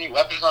lost too many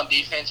weapons on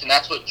defense, and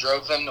that's what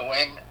drove them to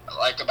win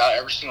about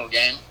every single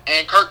game.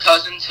 And Kirk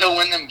Cousins, he'll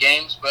win them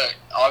games, but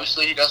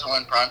obviously he doesn't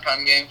win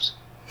primetime games.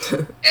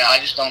 And I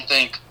just don't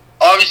think...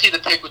 Obviously, the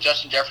pick with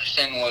Justin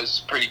Jefferson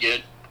was pretty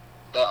good,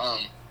 but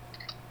I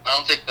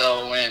don't think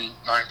they'll win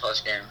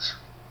 9+ games.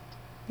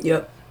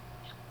 Yep.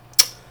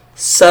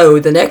 So,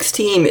 the next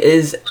team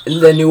is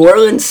the New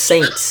Orleans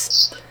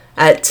Saints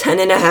at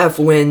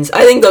 10.5 wins.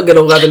 I think they'll get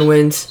 11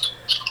 wins.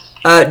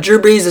 Drew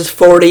Brees is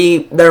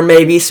 40. There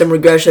may be some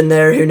regression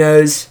there. Who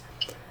knows?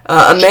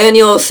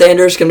 Emmanuel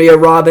Sanders can be a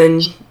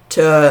Robin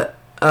to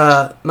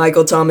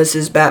Michael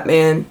Thomas's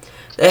Batman.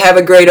 They have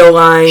a great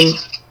O-line.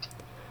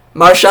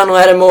 Marshawn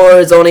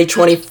Lattimore is only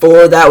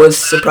 24. That was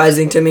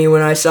surprising to me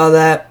when I saw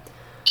that.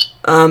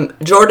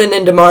 Jordan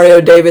and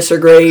Demario Davis are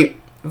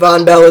great.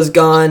 Von Bell is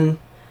gone.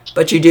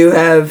 But you do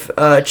have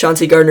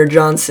Chauncey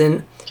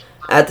Gardner-Johnson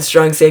at the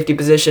strong safety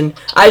position.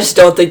 I just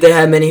don't think they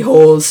have many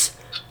holes.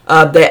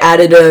 They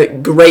added a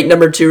great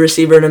number 2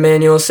 receiver in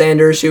Emmanuel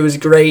Sanders, who was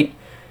great.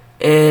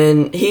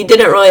 And he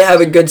didn't really have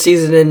a good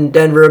season in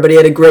Denver, but he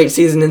had a great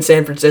season in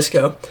San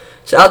Francisco.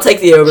 So I'll take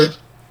the over.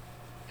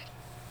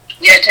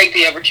 Yeah, take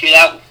the over too.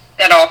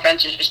 That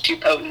offense is just too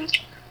potent,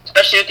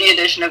 especially with the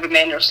addition of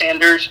Emmanuel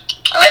Sanders.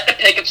 I like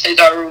the pick of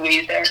Cesar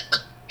Ruiz there.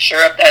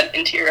 Sure up that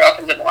interior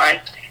offensive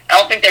line. I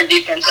don't think their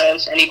defense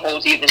has any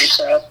holes either,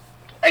 so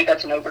I think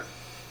that's an over.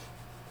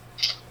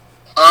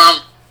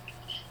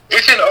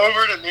 It's an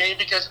over to me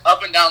because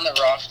up and down the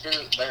roster,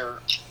 they're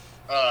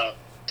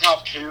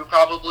top 2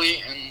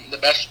 probably and the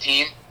best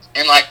team.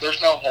 And,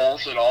 there's no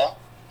holes at all.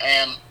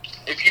 And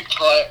if you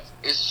play,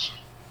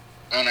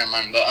 Oh, never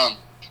mind. But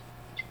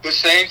the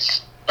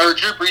Saints or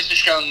Drew Brees has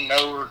shown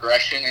no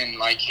regression in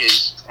like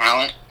his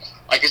talent.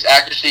 Like his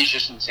accuracy is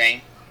just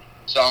insane.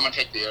 So I'm gonna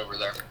take the over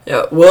there.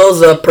 Yeah,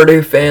 Will's a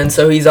Purdue fan,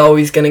 so he's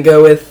always gonna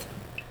go with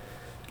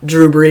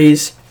Drew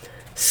Brees.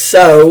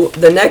 So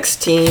the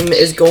next team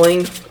is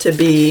going to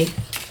be,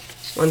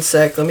 one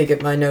sec, let me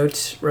get my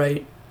notes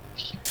right.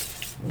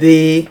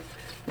 The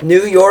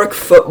New York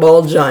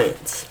Football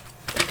Giants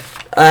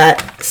at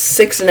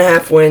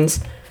 6.5 wins.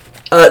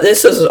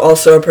 This is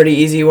also a pretty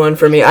easy one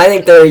for me. I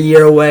think they're a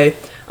year away.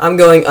 I'm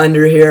going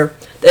under here.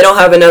 They don't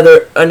have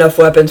enough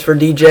weapons for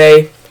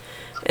DJ,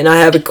 and I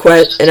have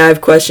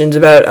questions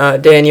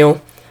about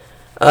Daniel.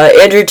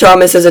 Andrew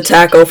Thomas is a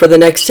tackle for the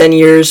next 10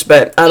 years,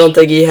 but I don't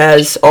think he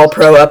has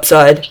all-pro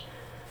upside.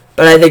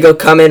 But I think he'll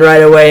come in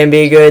right away and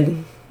be a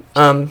good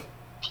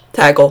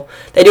tackle.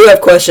 They do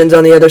have questions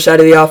on the other side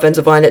of the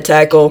offensive line at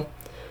tackle.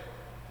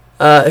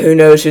 Who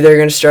knows who they're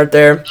going to start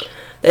there.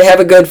 They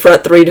have a good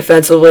front three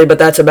defensively, but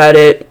that's about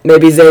it.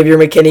 Maybe Xavier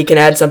McKinney can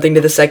add something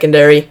to the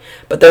secondary,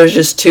 but there's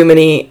just too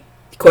many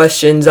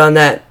questions on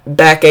that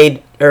back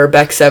 8 or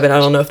back 7. I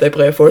don't know if they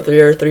play a 4-3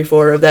 or a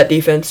 3-4 of that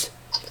defense.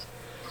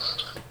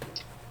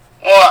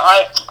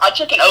 Well, I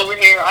took an over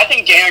here. I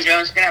think Daniel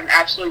Jones is going to have an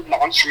absolute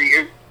monster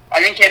year.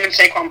 I think him and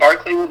Saquon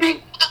Barkley will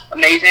be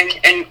amazing.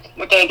 And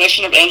with the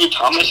addition of Andrew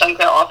Thomas, I think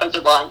that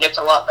offensive line gets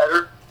a lot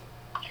better.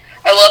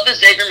 I love the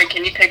Xavier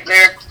McKinney pick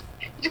there.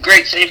 He's a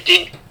great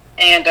safety.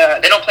 And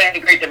they don't play in a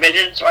great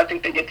division, so I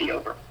think they get the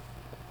over.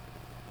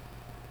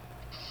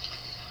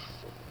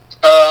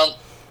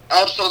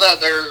 Also, that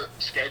their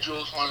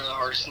schedule is one of the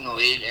hardest in the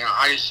league, and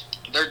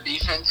their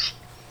defense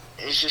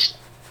is just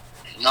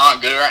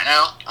not good right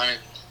now.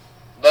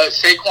 But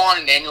Saquon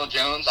and Daniel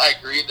Jones, I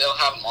agree they'll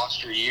have a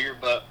monster year,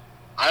 but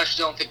I just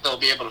don't think they'll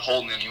be able to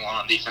hold anyone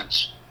on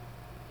defense.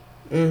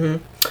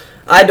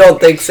 I don't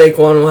think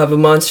Saquon will have a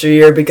monster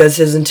year because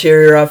his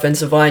interior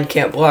offensive line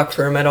can't block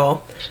for him at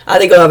all. I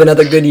think he'll have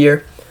another good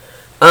year.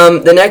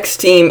 The next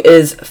team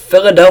is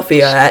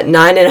Philadelphia at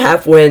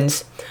 9.5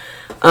 wins.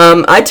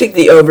 I took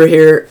the over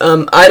here.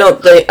 I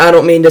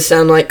don't mean to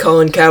sound like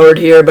Colin Cowherd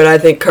here, but I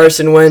think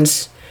Carson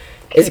Wentz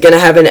is going to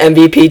have an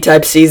MVP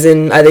type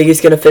season. I think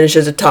he's going to finish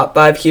as a top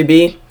 5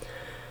 QB.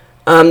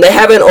 They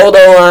have an old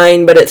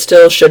O-line, but it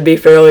still should be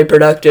fairly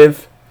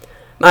productive.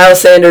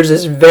 Miles Sanders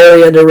is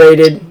very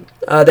underrated.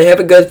 They have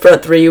a good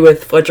front three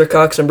with Fletcher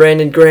Cox and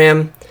Brandon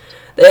Graham.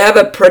 They have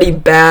a pretty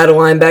bad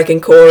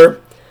linebacking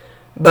core,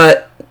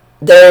 but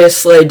Darius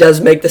Slay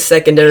does make the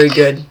secondary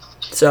good.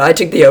 So I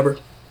took the over.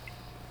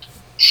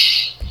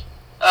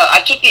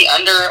 I took the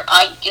under.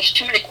 There's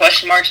too many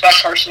question marks about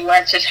Carson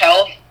Wentz's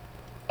health.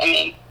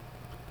 I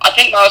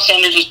think Miles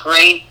Sanders is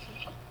great,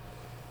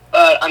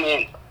 but I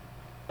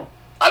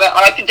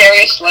like the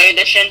Darius Slay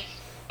addition,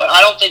 but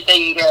I don't think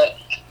they can get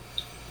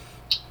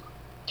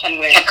 10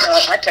 wins.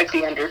 I took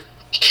the under.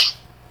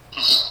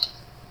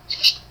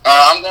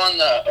 I'm going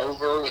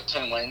over with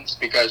 10 wins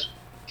because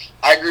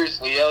I agree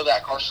with Leo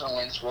that Carson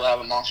Wentz will have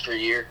a monster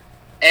year.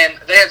 And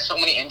they had so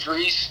many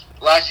injuries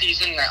last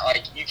season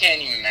that, you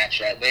can't even match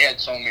that. They had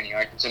so many.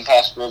 It's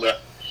impossible to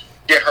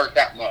get hurt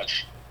that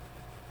much.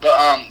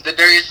 But the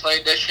Darius Slay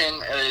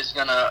addition is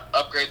going to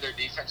upgrade their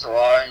defense a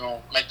lot and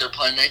will make their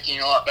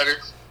playmaking a lot better.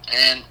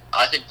 And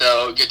I think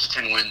they'll get to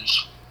 10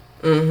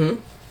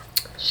 wins.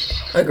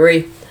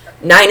 Agree.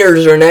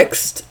 Niners are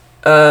next.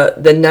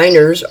 The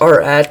Niners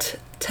are at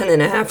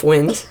 10.5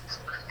 wins.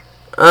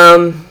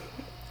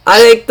 I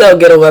think they'll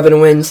get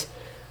 11 wins.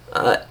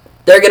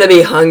 They're going to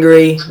be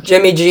hungry.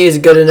 Jimmy G is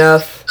good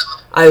enough.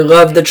 I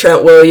love the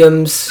Trent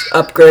Williams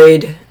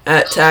upgrade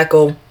at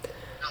tackle.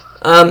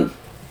 The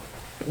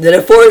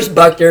DeForest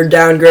Buckner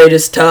downgrade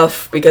is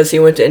tough because he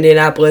went to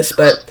Indianapolis,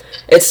 but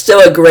it's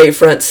still a great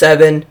front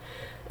seven.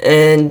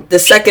 And the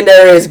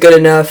secondary is good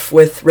enough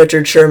with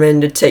Richard Sherman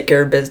to take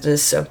care of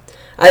business. So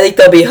I think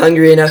they'll be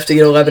hungry enough to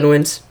get 11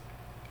 wins.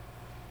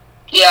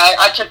 Yeah,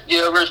 I took the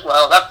over as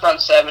well. That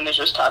front seven is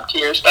just top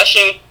tier,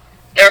 especially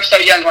they were so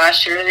young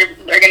last year.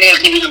 They're going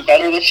to get even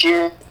better this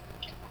year.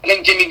 I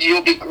think Jimmy G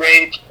will be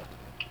great.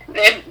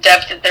 They have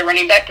depth at their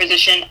running back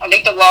position. I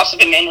think the loss of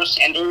Emmanuel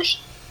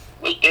Sanders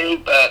was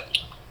big, but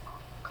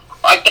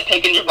I like the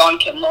pick in Javon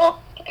Kinlaw,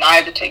 and I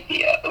had to take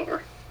the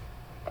over.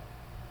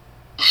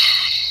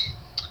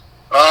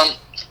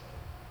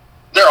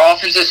 Their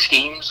offensive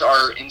schemes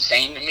are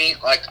insane to me.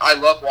 I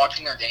love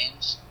watching their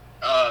games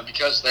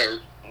because their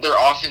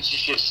offense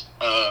is just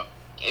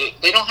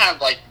they don't have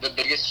the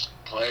biggest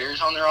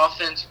players on their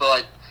offense,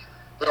 but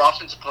their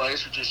offensive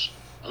players are just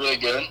really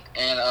good,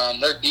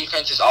 and their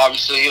defense is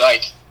obviously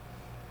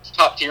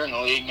top tier in the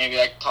league, maybe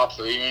top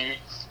 3 maybe.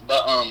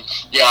 But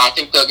yeah, I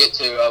think they'll get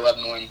to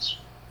 11 wins.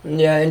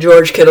 Yeah, and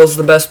George Kittle's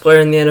the best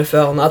player in the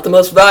NFL. Not the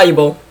most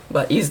valuable,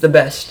 but he's the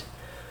best.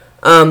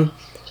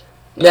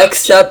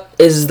 Next up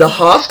is the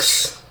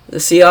Hawks, the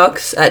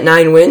Seahawks, at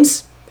 9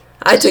 wins.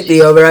 I took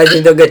the over. I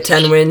think they'll get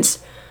 10 wins.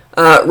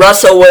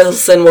 Russell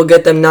Wilson will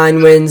get them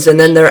 9 wins, and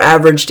then their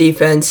average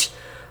defense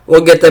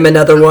will get them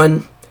another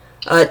one.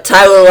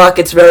 Tyler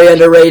Lockett's very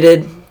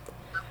underrated.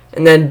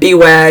 And then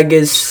B-Wag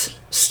is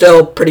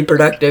still pretty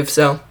productive.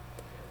 So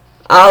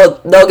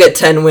they'll get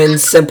 10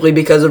 wins simply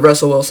because of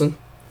Russell Wilson.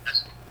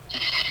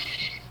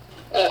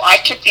 Well, I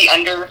took the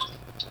under.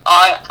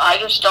 I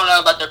just don't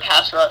know about their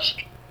pass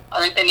rush. I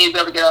think they need to be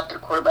able to get up their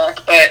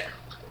quarterback, but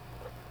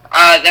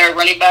their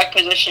running back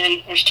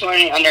position, there's too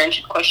many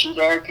unanswered questions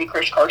there. Can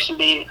Chris Carson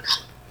be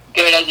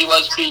good as he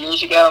was a few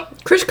years ago?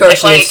 Chris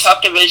Carson They play in a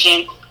tough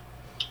division,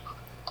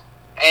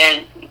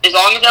 and as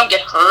long as they don't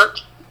get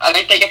hurt, I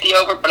think they get the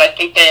over, but I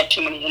think they have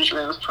too many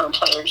injury-prone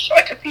players, so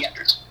I took the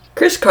under.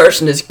 Chris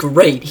Carson is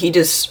great. He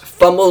just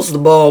fumbles the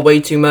ball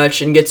way too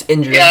much and gets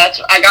injured. Yeah,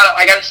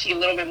 I gotta see a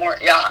little bit more.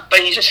 Yeah, but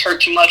he's just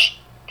hurt too much.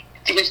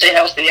 If he can stay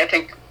healthy, I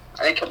think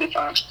he'll be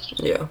fine.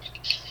 Yeah.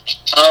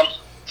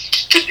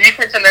 The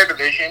defense in their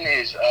division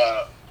is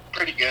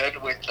pretty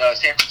good with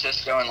San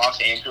Francisco and Los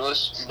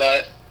Angeles,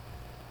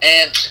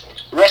 and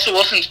Russell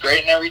Wilson's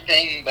great and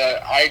everything,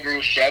 but I agree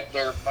with Shep.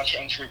 They're a bunch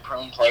of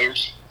injury-prone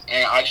players,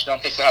 and I just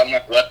don't think they'll have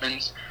enough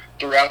weapons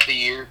throughout the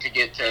year to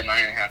get to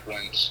 9.5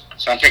 wins.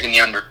 So I'm taking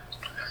the under.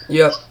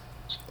 Yep.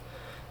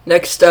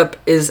 Next up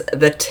is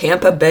the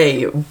Tampa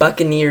Bay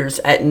Buccaneers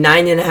at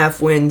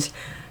 9.5 wins.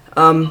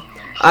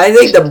 I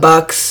think the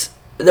Bucs,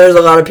 there's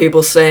a lot of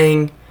people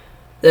saying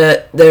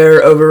that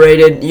they're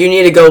overrated. You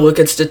need to go look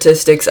at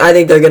statistics. I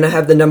think they're going to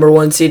have the number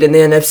 1 seed in the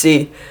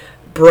NFC.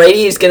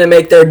 Brady's going to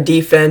make their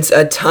defense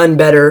a ton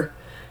better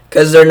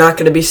because they're not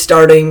going to be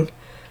starting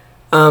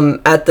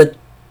in the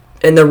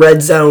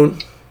red zone.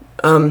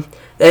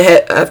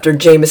 After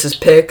Jameis's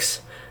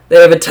picks,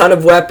 they have a ton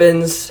of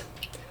weapons,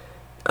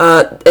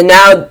 and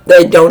now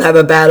they don't have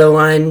a battle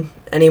line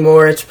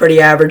anymore. It's pretty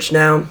average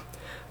now,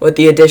 with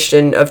the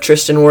addition of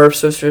Tristan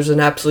Wirfs, which was an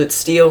absolute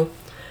steal.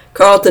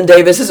 Carlton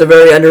Davis is a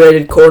very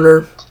underrated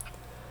corner,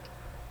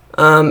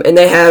 and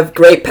they have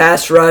great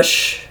pass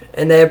rush,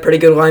 and they have pretty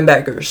good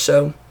linebackers.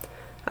 So,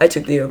 I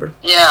took the over.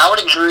 Yeah, I would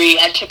agree.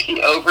 I took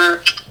the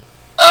over.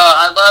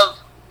 I love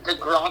the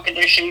Gronk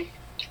addition.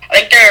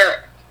 I think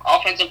their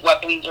offensive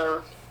weapons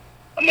are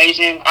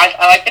amazing.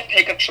 I like the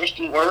pick of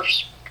Tristan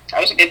Wirfs. That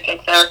was a good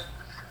pick there.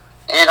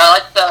 And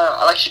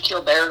I like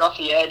Shaquille Barrett off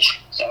the edge.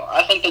 So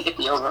I think they get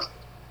the over.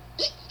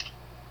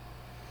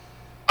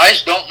 I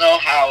just don't know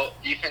how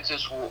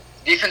defenses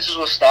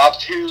will stop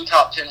 2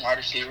 top 10 wide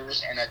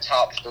receivers and a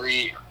top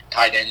 3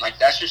 tight end. Like,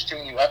 that's just too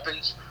many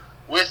weapons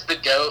with the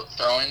GOAT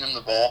throwing them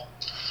the ball.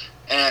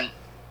 And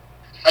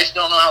I just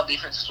don't know how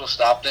defenses will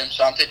stop them,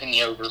 so I'm taking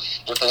the over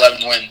with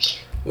 11 wins.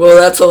 Well,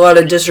 that's a lot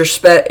of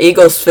disrespect.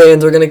 Eagles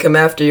fans are going to come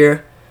after you.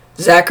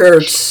 Zach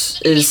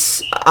Ertz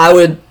is...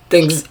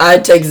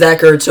 I'd take Zach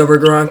Ertz over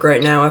Gronk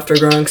right now after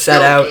Gronk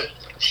sat out.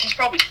 He's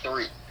probably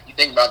 3. You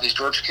think about this: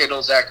 George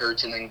Kittle, Zach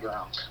Ertz, and then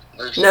Gronk.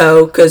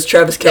 No, because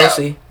Travis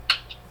Kelce.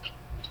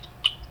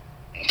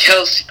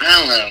 Kelce, I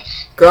don't know.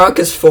 Gronk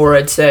is 4,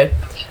 I'd say.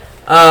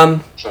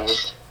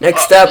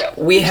 Next up,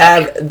 we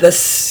have the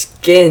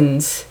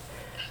Skins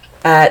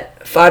at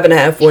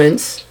 5.5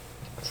 wins.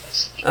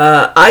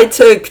 I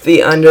took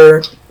the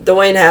under.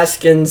 Dwayne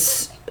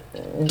Haskins,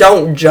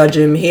 don't judge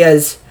him. He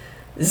has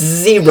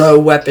 0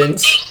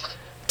 weapons.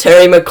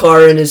 Terry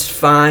McLaurin is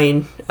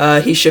fine.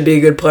 He should be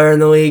a good player in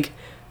the league.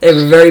 They have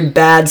a very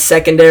bad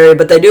secondary,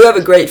 but they do have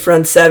a great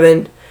front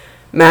 7.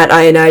 Matt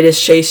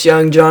Ioannidis, Chase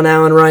Young, John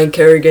Allen, Ryan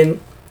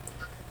Kerrigan.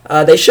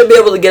 They should be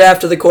able to get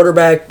after the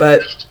quarterback,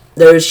 but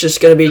there's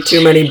just going to be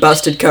too many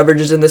busted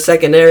coverages in the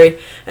secondary.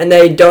 And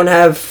they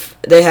have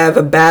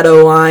a bad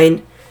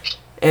O-line,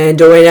 and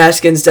Dwayne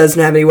Haskins doesn't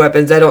have any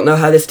weapons. I don't know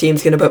how this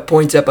team's going to put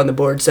points up on the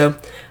board, so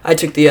I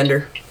took the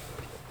under.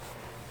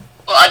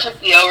 Well, I took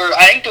the over.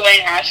 I think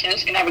Dwayne Haskins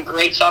is going to have a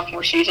great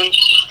sophomore season.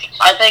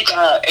 I think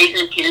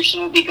Adrian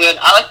Peterson will be good.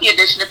 I like the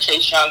addition of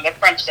Chase Young. Their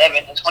front 7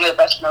 is one of the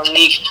best in the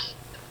league.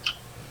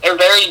 They're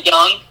very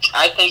young.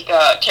 I think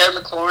Terry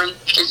McLaurin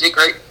is a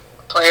great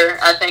player.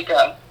 I think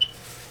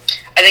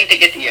they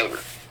get the over.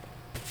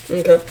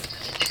 Okay.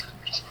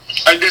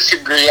 I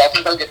disagree. I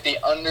think they'll get the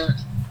under.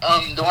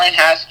 Dwayne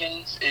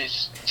Haskins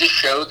just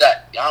showed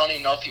that I don't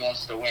even know if he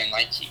wants to win.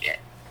 Like,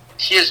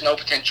 he has no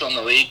potential in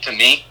the league to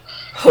me.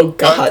 Oh,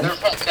 God. Their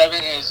front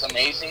 7 is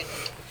amazing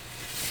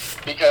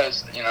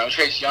because,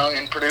 Chase Young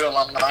and Purdue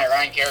alumni,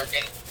 Ryan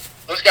Kerrigan,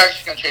 those guys are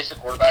just going to chase the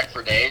quarterback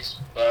for days,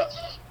 but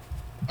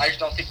I just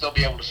don't think they'll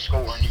be able to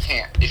score, and you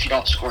can't. If you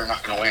don't score, you're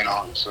not going to win,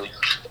 obviously.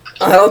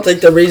 I don't think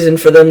the reason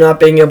for them not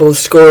being able to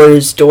score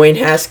is Dwayne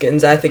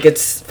Haskins. I think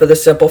it's for the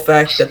simple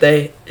fact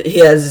that he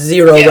has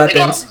 0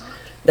 weapons.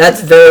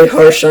 That's very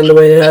harsh on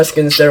Dwayne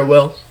Haskins there,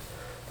 Will.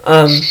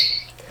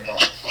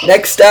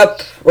 Next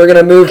up, we're going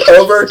to move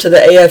over to the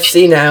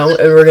AFC now, and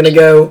we're going to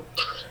go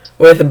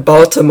with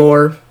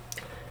Baltimore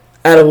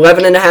at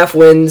 11.5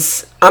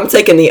 wins. I'm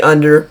taking the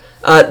under.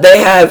 They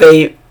have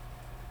a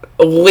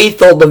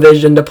lethal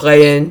division to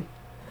play in.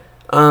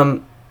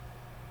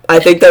 I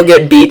think they'll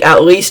get beat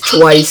at least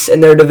twice in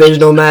their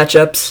divisional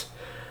matchups.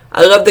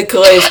 I love the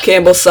Calais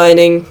Campbell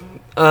signing.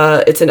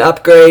 It's an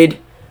upgrade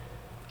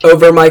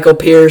over Michael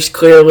Pierce,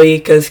 clearly,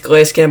 because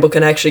Calais Campbell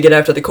can actually get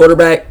after the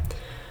quarterback.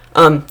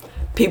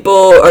 People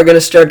are going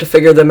to start to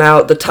figure them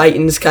out. The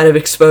Titans kind of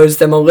exposed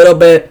them a little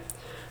bit.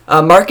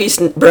 Marquise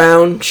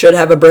Brown should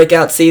have a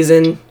breakout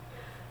season.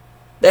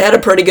 They had a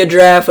pretty good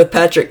draft with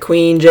Patrick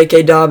Queen,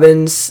 J.K.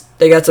 Dobbins.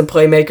 They got some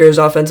playmakers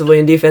offensively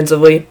and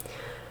defensively.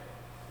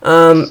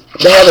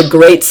 They have a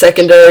great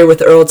secondary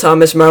with Earl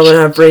Thomas, Marlon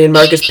Humphrey, and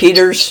Marcus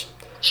Peters.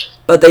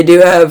 But they do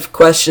have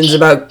questions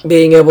about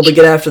being able to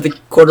get after the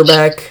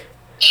quarterback.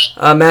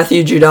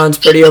 Matthew Judon's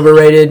pretty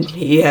overrated.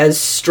 He has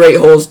straight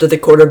holes to the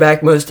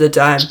quarterback most of the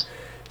time.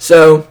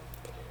 So,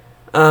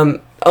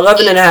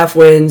 11.5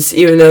 wins,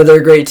 even though they're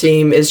a great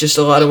team, is just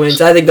a lot of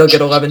wins. I think they'll get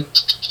 11.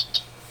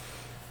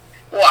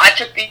 Well, I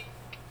took the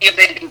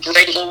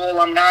great Louisville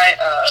alumni,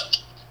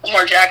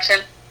 Lamar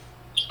Jackson.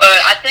 But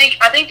I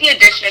think the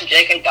addition of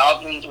J.K.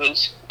 Dobbins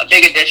was a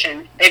big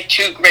addition. They have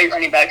 2 great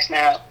running backs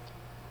now.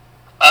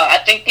 I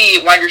think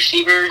the wide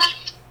receivers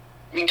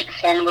need to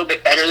perform a little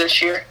bit better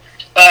this year.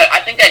 But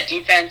I think that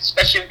defense,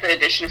 especially with the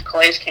addition of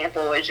Calais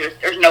Campbell,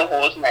 there's no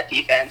holes in that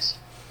defense.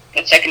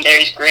 The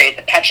secondary is great.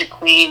 The Patrick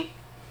Queen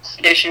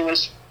addition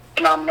was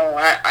phenomenal.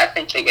 I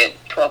think they get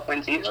 12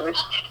 wins easily.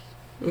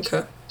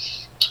 Okay.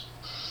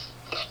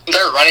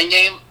 Their running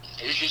game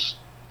is just,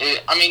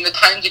 the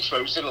Titans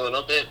exposed it a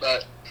little bit,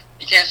 but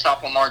you can't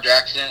stop Lamar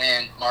Jackson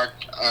and Mark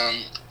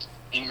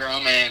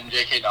Ingram and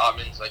J.K.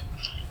 Dobbins.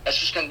 That's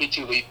just going to be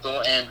too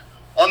lethal. And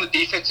on the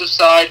defensive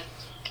side,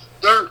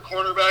 their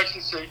cornerbacks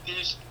and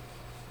safeties,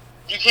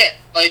 you can't,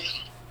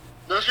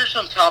 those are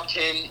some top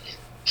 10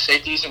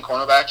 safeties and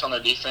cornerbacks on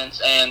their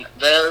defense, and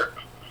their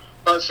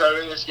front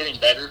seven is getting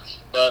better,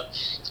 but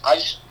I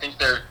just think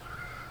they're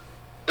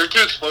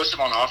too explosive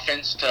on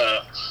offense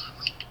to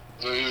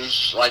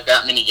lose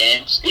that many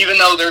games, even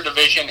though their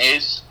division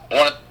is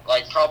one of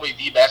probably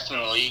the best in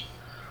the league.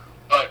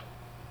 But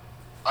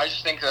I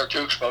just think they're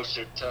too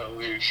explosive to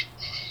lose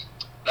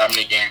that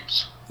many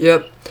games.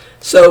 Yep.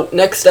 So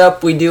next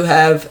up, we do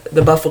have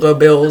the Buffalo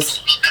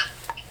Bills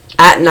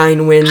at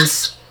 9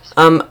 wins.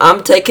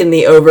 I'm taking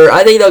the over.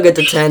 I think they'll get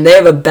to 10. They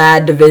have a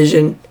bad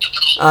division.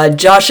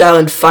 Josh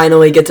Allen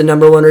finally gets a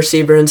number 1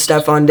 receiver in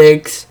Stephon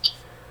Diggs.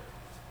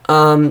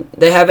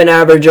 They have an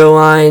average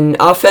O-line.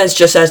 Offense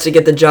just has to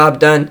get the job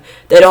done.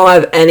 They don't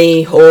have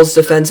any holes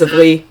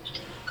defensively.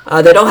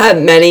 They don't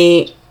have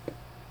many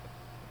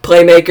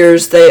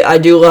playmakers. I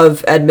do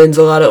love Edmonds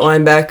a lot at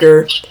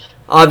linebacker.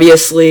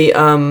 Obviously,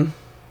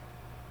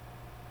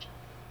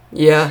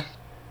 yeah.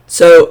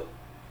 So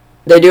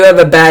they do have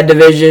a bad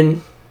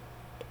division.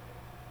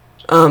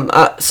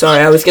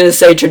 I was going to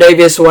say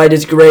Tre'Davious White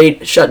is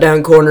great,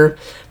 shutdown corner,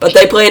 but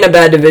they play in a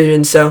bad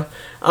division, so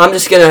I'm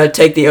just going to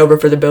take the over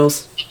for the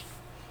Bills.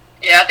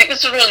 Yeah, I think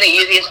this is one of the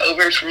easiest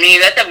overs for me.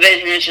 That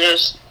division is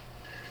just,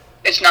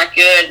 it's not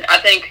good. I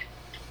think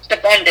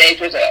Stephon Diggs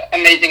was an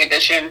amazing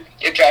addition.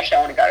 Give Josh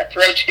Allen a guy to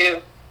throw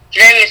to.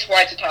 Tre'Davious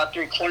White's a top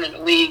 3 corner in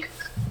the league,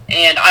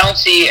 and I don't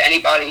see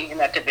anybody in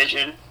that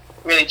division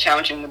really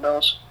challenging the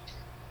Bills.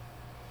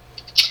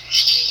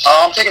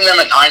 I'm taking them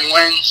at 9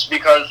 wins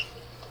because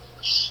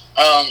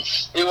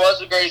it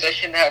was a great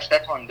addition to have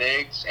Stephon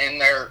Diggs, and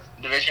their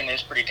division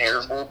is pretty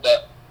terrible,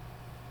 but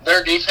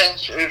their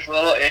defense is a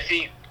little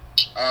iffy.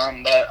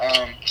 I'm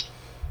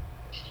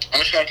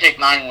just going to take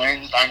 9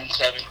 wins,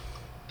 9-7,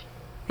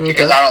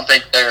 because I don't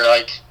think they're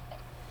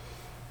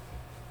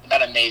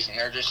that amazing.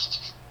 They're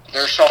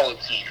a solid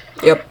team.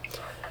 Yep.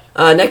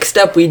 Next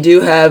up, we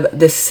do have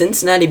the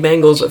Cincinnati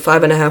Bengals at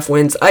 5.5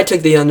 wins. I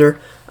took the under.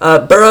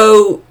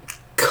 Burrow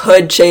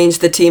could change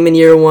the team in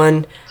year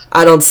 1.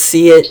 I don't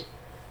see it.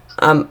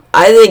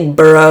 I think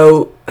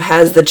Burrow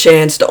has the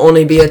chance to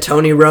only be a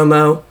Tony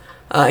Romo.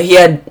 He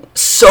had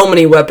so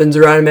many weapons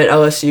around him at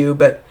LSU,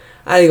 but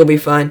I think he'll be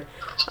fine.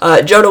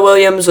 Jonah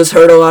Williams was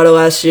hurt a lot of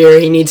last year.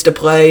 He needs to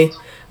play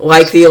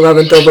like the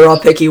 11th overall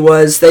pick he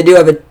was. They do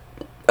have an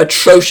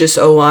atrocious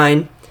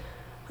O-line,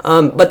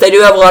 but they do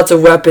have lots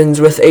of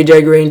weapons with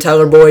A.J. Green,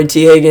 Tyler Boyd,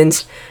 T.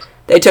 Higgins.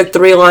 They took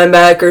 3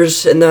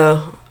 linebackers in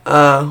the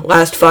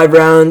last 5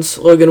 rounds,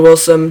 Logan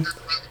Wilson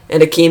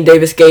and Akeem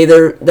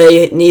Davis-Gaither.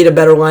 They need a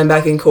better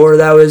linebacking core.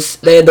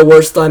 They had the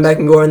worst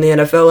linebacking core in the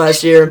NFL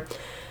last year.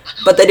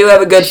 But they do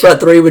have a good front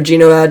 3 with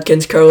Geno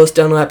Atkins, Carlos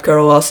Dunlap,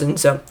 Carl Lawson.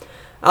 So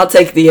I'll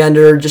take the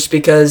under just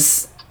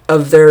because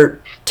of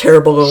their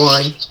terrible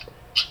line.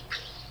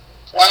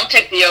 Well, I'll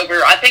take the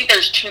over. I think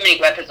there's too many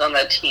weapons on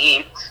that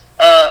team.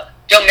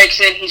 Joe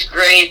Mixon, he's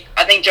great.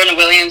 I think Jonah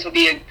Williams will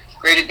be a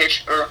great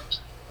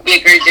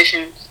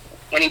addition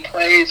when he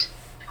plays.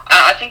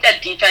 I think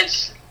that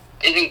defense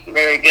isn't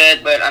very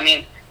good, but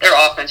their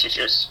offense is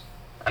just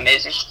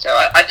amazing. So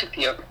I took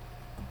the over.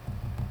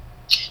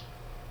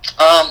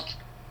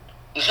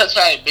 The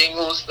Cincinnati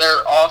Bengals,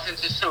 their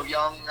offense is so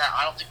young that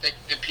I don't think they can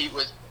compete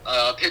with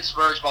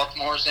Pittsburgh's,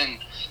 Baltimore's, and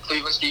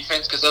Cleveland's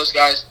defense, because those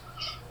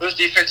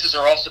defenses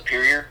are all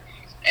superior,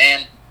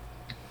 and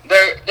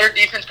their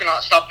defense could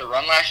not stop the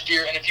run last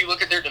year. And if you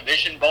look at their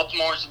division,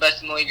 Baltimore is the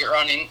best in the league at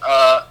running.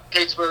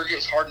 Pittsburgh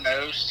is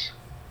hard-nosed,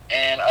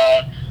 and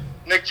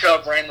Nick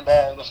Chubb ran the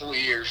ball the whole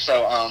year.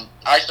 So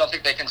I just don't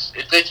think they can.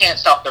 If they can't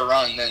stop the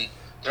run, then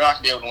they're not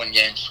going to be able to win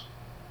games.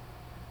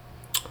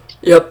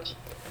 Yep.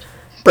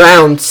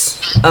 Browns.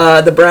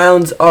 The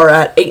Browns are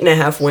at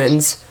 8.5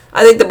 wins.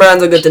 I think the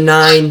Browns will get to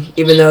 9,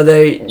 even though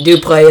they do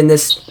play in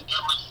this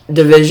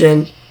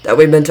division that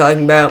we've been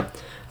talking about.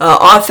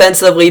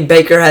 Offensively,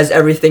 Baker has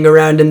everything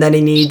around him that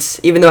he needs.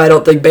 Even though I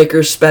don't think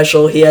Baker's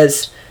special, he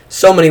has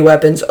so many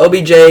weapons.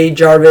 OBJ,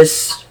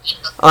 Jarvis,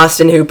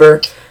 Austin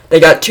Hooper. They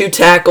got 2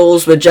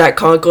 tackles with Jack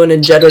Conklin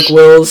and Jedrick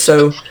Wills,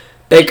 so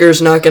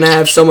Baker's not going to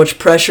have so much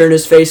pressure in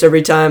his face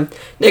every time.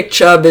 Nick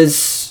Chubb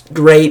is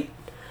great.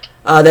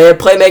 They have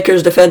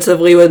playmakers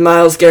defensively with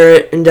Myles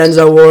Garrett and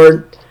Denzel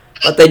Ward,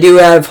 but they do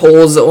have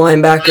holes at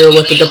linebacker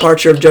with the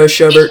departure of Joe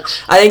Schobert.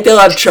 I think they'll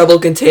have trouble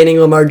containing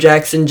Lamar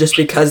Jackson just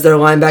because their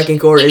linebacking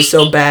core is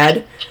so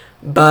bad,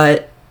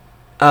 but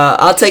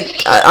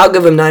I'll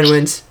give them 9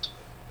 wins.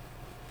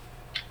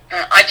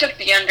 I took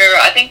the under.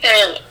 I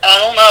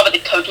don't know about the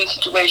coaching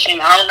situation.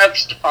 I don't know if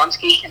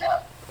Stefanski can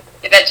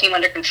get that team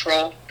under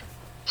control.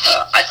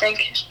 I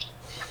think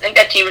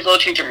that team is a little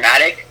too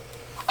dramatic.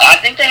 I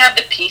think they have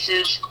the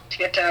pieces to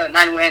get to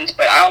 9 wins,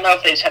 but I don't know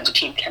if they just have the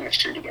team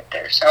chemistry to get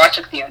there. So I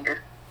took the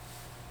under.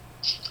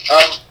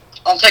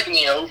 I'm taking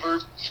the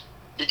over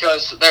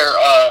because their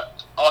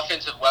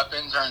offensive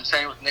weapons are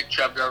insane with Nick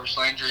Chubb, Jarvis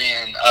Landry,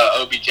 and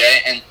OBJ.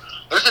 And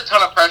there's a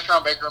ton of pressure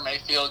on Baker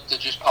Mayfield to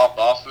just pop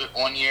off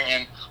one year,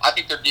 and I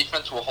think their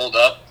defense will hold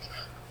up.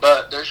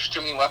 But there's just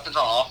too many weapons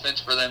on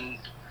offense for them.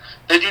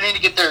 They do need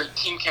to get their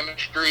team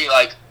chemistry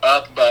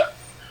up, but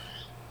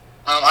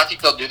I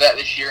think they'll do that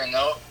this year, and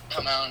they'll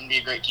come out and be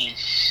a great team.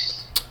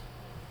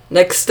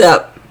 Next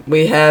up,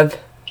 we have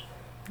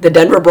the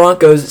Denver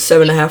Broncos at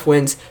 7.5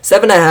 wins.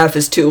 7.5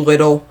 is too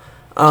little.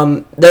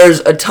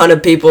 There's a ton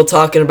of people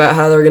talking about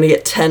how they're going to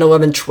get 10,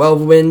 11,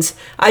 12 wins.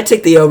 I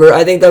take the over.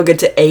 I think they'll get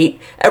to 8.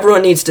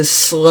 Everyone needs to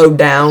slow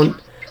down.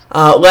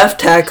 Left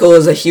tackle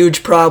is a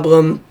huge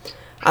problem.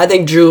 I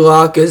think Drew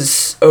Lock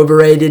is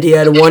overrated. He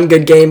had 1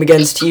 good game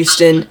against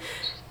Houston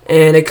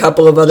and a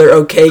couple of other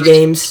okay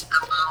games.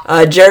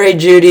 Jerry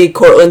Jeudy,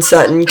 Cortland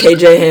Sutton,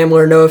 KJ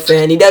Hamler, Noah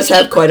Fant. He does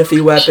have quite a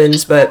few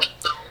weapons, but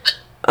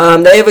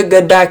they have a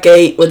good back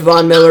 8 with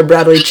Von Miller,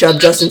 Bradley Chubb,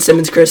 Justin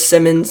Simmons, Chris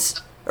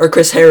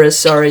Harris,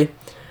 sorry.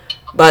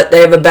 But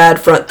they have a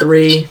bad front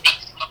 3.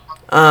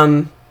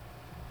 And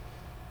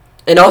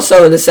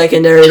also in the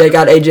secondary, they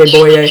got A.J.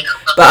 Boye.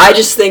 But I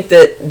just think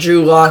that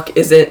Drew Lock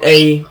isn't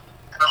a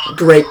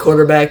great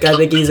quarterback. I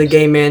think he's a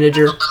game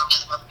manager.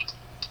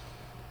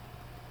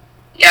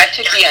 Yeah, I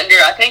took the under.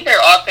 I think their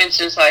offense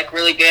is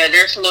really good.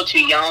 They're just a little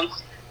too young.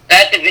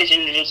 That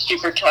division is just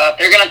super tough.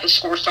 They're gonna have to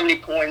score so many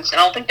points, and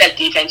I don't think that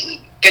defense is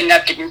good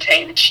enough to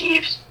contain the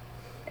Chiefs.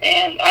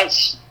 And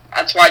that's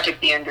why I took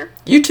the under.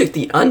 You took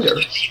the under.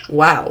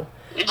 Wow.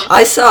 Mm-hmm.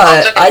 I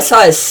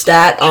saw a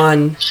stat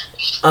on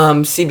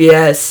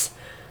CBS.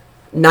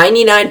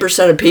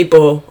 99% of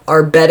people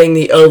are betting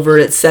the over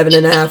at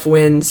 7.5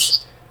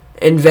 wins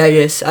in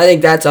Vegas. I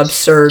think that's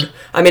absurd.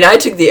 I mean, I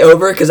took the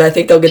over because I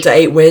think they'll get to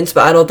 8 wins,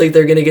 but I don't think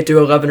they're going to get to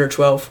 11 or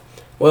 12.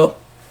 Will?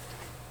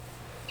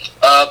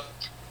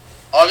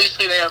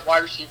 Obviously, they have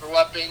wide receiver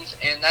weapons,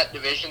 and that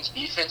division's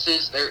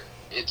defenses,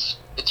 it's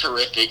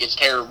horrific. It's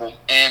terrible.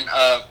 And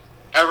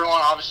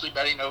everyone obviously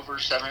betting over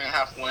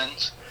 7.5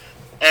 wins.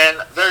 And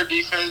their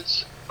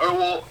defense,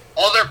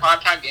 all their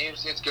primetime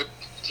games against good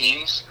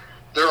teams,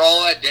 they're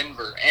all at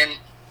Denver. And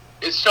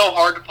it's so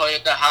hard to play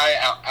at that high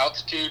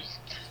altitude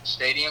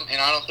stadium, and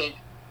I don't think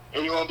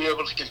anyone will be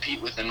able to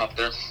compete with them up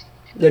there.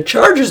 The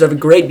Chargers have a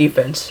great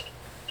defense.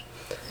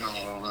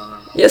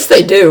 No. Yes,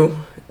 they do.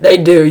 They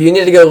do. You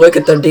need to go look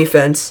at their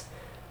defense.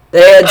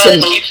 They had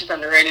the Chiefs is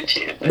underrated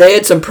too. They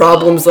had some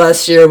problems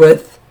last year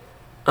with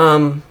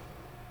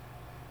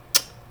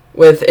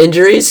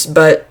injuries,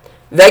 but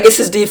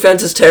Vegas's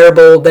defense is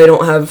terrible. They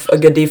don't have a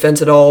good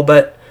defense at all,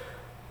 but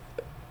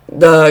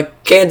the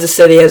Kansas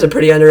City has a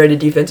pretty underrated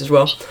defense as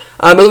well.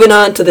 Moving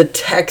on to the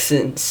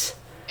Texans.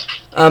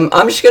 I'm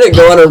just going to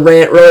go on a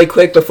rant really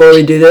quick before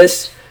we do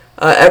this.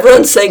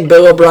 Everyone's saying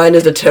Bill O'Brien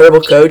is a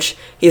terrible coach.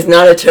 He's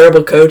not a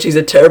terrible coach. He's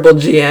a terrible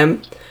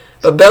GM.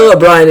 But Bill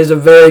O'Brien is a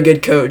very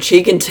good coach.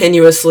 He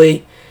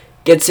continuously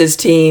gets his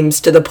teams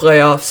to the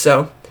playoffs,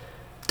 so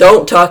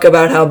don't talk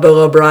about how Bill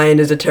O'Brien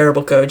is a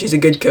terrible coach. He's a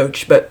good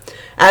coach. But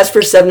as for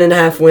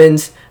 7.5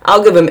 wins,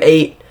 I'll give him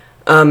 8.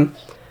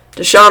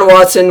 Deshaun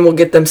Watson will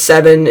get them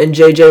 7, and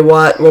J.J.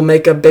 Watt will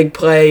make a big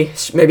play,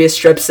 maybe a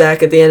strip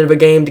sack at the end of a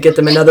game to get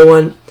them another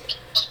one.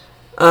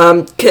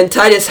 Can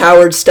Titus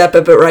Howard step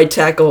up at right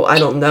tackle? I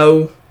don't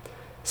know.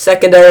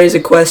 Secondary is a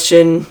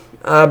question.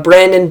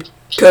 Brandon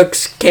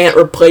Cooks can't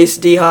replace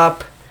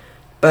D-Hop,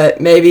 but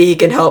maybe he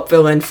can help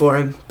fill in for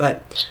him.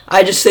 But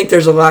I just think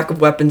there's a lack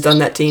of weapons on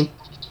that team.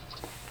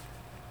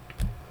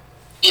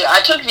 Yeah,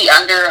 I took the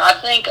under. I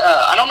think,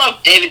 I don't know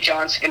if David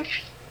Johnson can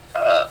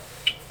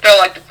fill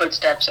the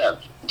footsteps of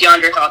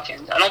DeAndre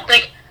Hopkins. I don't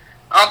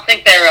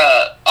think their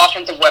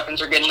offensive weapons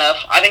are good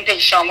enough. I think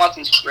Deshaun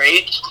Watson's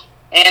great.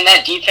 And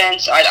that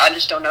defense, I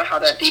just don't know how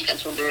that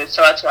defense will do it,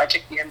 so that's why I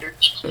took the under.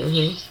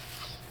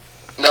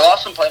 Mm-hmm. There are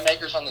some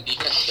playmakers on the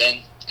defense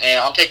end, and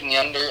I'm taking the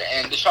under.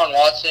 And Deshaun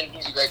Watson,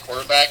 he's a great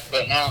quarterback,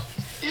 but now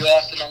he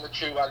lost the number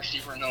 2 wide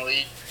receiver in the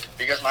league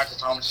because Michael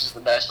Thomas is the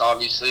best,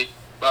 obviously.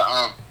 But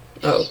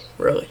oh,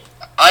 really?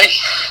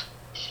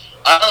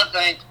 I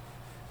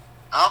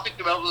don't think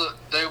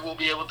they will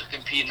be able to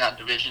compete in that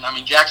division. I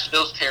mean,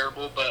 Jacksonville's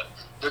terrible, but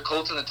the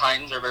Colts and the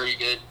Titans are very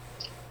good.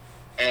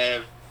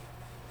 And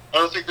I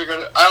don't think they're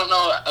gonna. I don't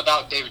know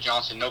about David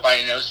Johnson.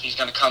 Nobody knows if he's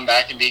gonna come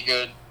back and be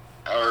good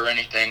or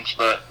anything.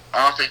 But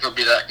I don't think he'll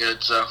be that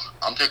good. So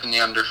I'm taking the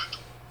under.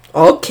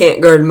 All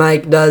can't guard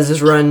Mike does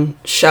is run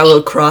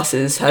shallow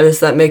crosses. How does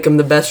that make him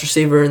the best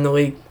receiver in the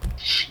league?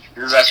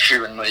 You're the best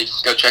receiver in the league.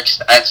 Go check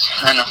stats.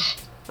 I know.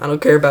 I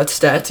don't care about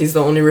stats. He's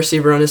the only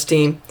receiver on his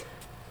team.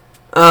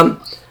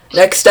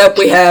 Next up,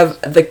 we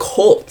have the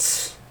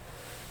Colts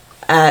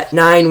at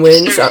 9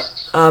 wins.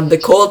 The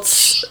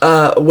Colts,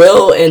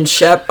 Will and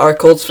Shep are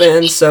Colts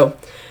fans, so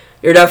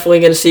you're definitely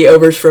going to see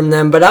overs from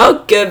them. But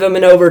I'll give them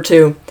an over,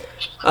 too.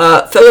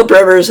 Phillip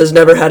Rivers has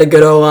never had a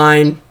good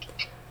O-line,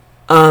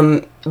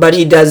 but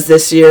he does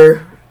this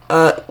year.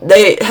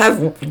 They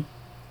have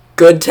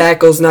good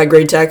tackles, not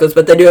great tackles,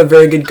 but they do have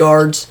very good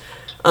guards.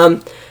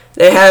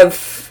 They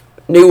have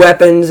new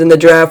weapons in the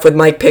draft with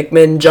Mike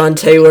Pickman, John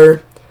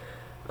Taylor.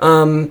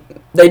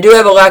 They do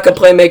have a lack of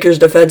playmakers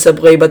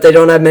defensively, but they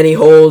don't have many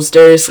holes.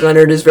 Darius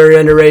Leonard is very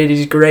underrated.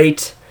 He's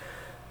great.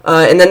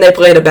 And then they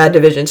play in a bad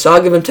division, so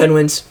I'll give them 10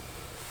 wins.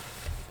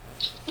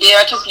 Yeah,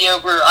 I took the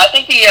over. I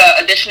think the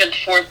addition of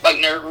DeForest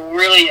Buckner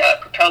really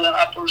propelled them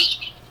upwards.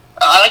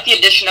 I like the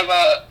addition of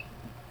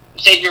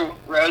Xavier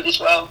Rhodes as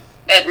well.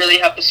 That really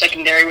helped the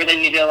secondary where they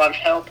needed a lot of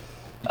help.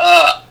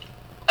 I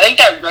think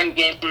that run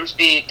game must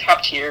be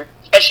top tier,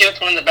 especially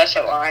with one of the best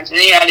lines. And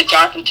then you added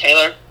Jonathan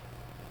Taylor.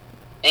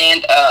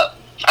 And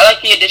I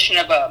like the addition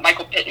of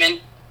Michael Pittman.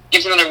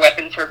 Gives another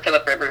weapon for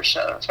Phillip Rivers,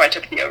 so that's why I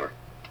took the over.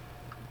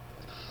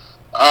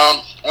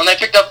 When they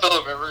picked up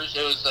Phillip Rivers,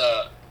 it was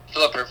a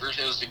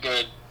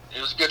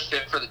good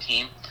fit for the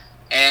team,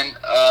 and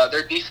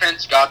their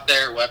defense got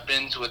their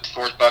weapons with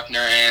DeForest Buckner,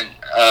 and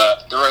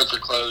the roads are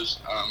closed.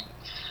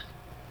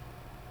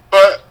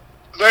 But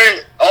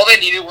all they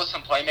needed was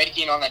some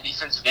playmaking on that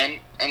defensive end,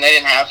 and they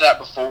didn't have that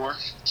before.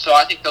 So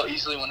I think they'll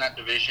easily win that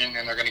division,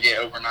 and they're going to get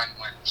over 9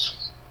 wins.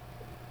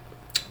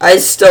 I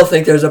still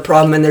think there's a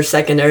problem in their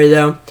secondary,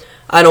 though.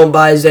 I don't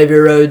buy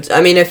Xavier Rhodes. I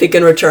mean, if he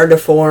can return to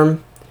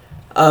form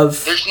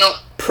of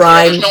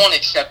prime. There's no one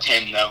except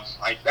him, though.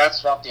 Like, that's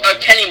about the only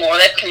Kenny Moore.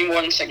 That's Kenny Moore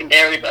in the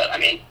secondary, but, I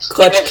mean...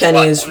 Clutch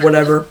Kenny is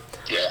whatever.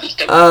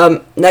 Yeah.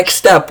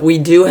 Next up, we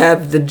do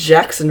have the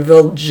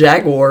Jacksonville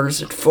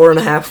Jaguars at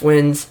 4.5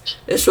 wins.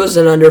 This was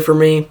an under for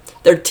me.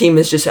 Their team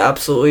is just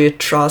absolutely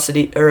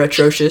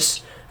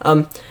atrocious.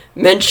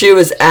 Minshew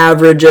is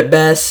average at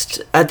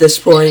best at this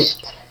point.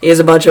 He has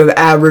a bunch of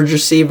average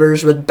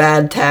receivers with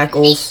bad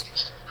tackles.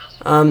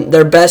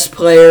 Their best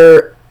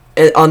player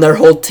on their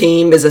whole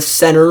team is a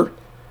center,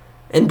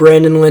 and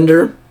Brandon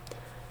Linder.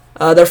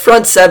 Their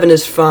front seven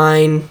is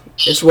fine.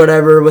 It's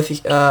whatever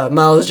with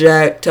Miles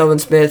Jack,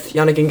 Telvin Smith,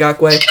 Yannick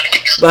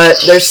Ngakoue.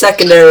 But their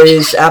secondary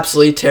is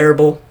absolutely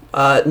terrible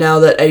now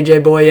that A.J.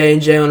 Boye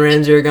and Jalen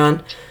Ramsey are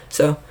gone.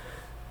 So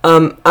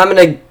I'm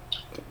going to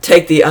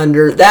take the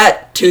under.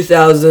 That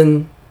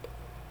 2000...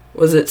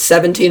 was it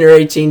 17 or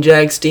 18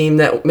 Jags team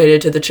that made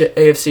it to the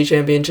AFC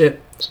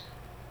Championship?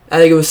 I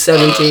think it was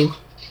 17.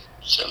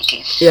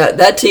 17. Yeah,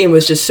 that team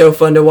was just so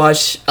fun to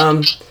watch.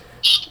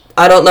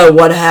 I don't know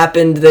what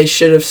happened. They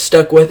should have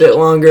stuck with it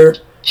longer.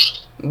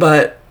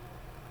 But,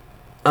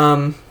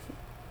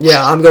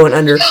 yeah, I'm going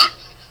under.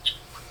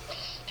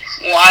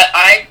 Well,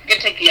 I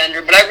could take the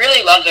under, but I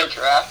really love their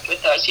draft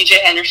with C.J.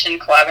 Henderson,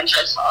 Clavin,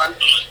 Chesson. I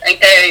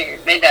think they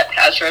made that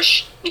pass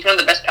rush. He's one of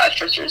the best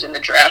pass rushers in the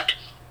draft.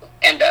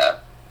 And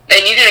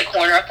they needed a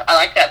corner. I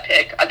like that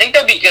pick. I think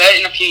they'll be good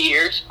in a few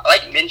years. I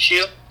like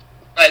Minshew.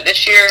 But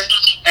this year,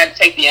 I had to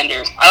take the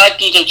under. I like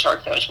DJ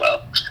Chark, though, as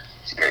well.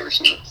 He's a great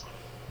receiver.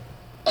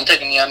 I'm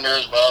taking the under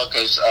as well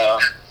because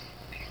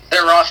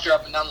their roster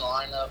up and down the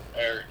lineup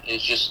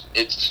is just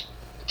it's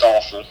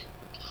awful.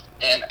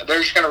 And they're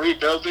just going to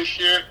rebuild this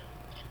year.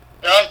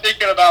 I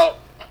think in about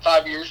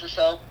 5 years or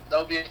so,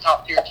 they'll be a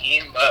top-tier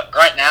team. But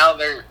right now,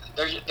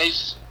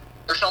 there's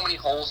so many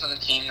holes in the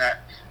team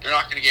that they're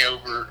not going to get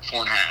over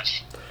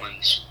 4.5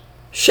 wins.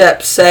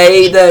 Shep,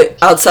 say the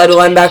outside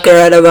linebacker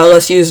out of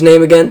LSU's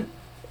name again.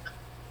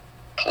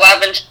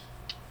 Clavin.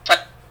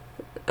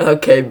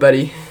 Okay,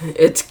 buddy.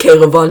 It's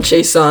Caleb Von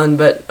Chason,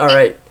 but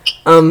alright.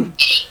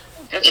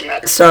 Doesn't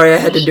matter. Sorry I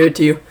had to do it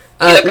to you.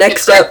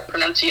 Next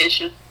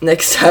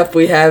up,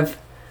 we have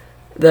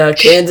the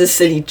Kansas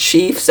City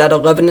Chiefs at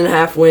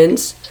 11.5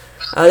 wins.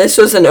 This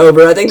was an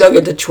over. I think they'll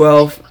get to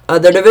 12.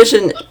 Their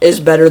division is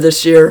better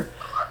this year,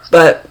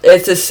 but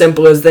it's as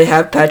simple as they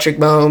have Patrick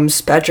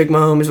Mahomes. Patrick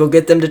Mahomes will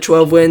get them to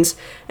 12 wins,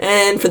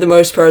 and for the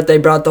most part, they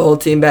brought the whole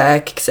team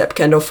back, except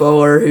Kendall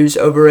Fuller, who's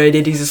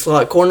overrated. He's a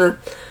slot corner.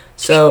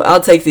 So I'll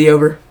take the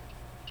over.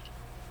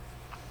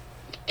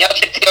 Yeah, I'll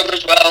take the over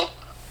as well.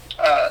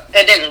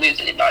 They didn't lose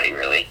anybody,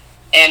 really.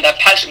 And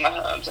Patrick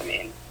Mahomes, I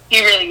mean,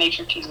 he really makes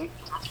your team.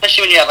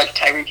 Especially when you have, like,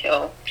 Tyreek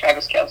Hill,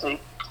 Travis Kelce,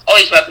 all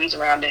these weapons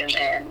around him,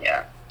 and,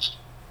 yeah,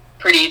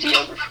 pretty easy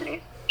over for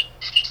me.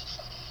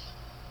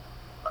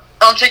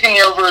 I'm taking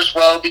the over as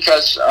well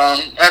because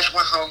that's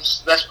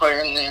Mahomes' best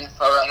player in the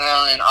NFL right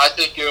now, and I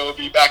think it will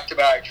be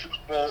back-to-back Super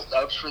Bowl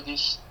dubs for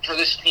this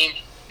team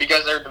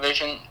because their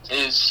division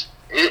it's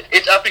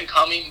up and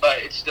coming, but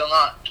it's still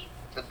not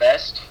the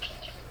best.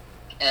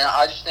 And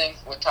I just think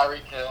with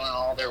Tyreek Hill and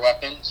all their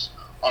weapons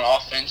on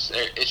offense,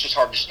 it's just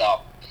hard to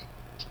stop.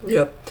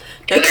 Yep.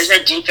 There's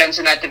no defense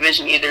in that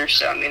division either,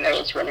 so I mean, they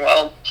will run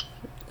well.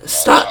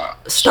 Stop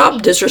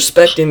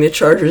disrespecting the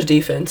Chargers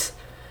defense.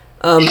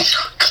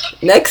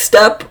 Next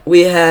up,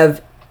 we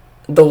have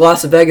the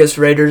Las Vegas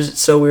Raiders.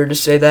 It's so weird to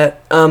say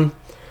that. I'm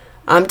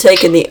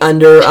taking the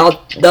under.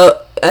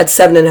 At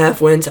 7.5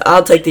 wins,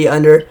 I'll take the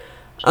under.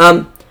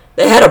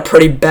 They had a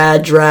pretty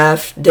bad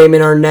draft.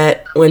 Damon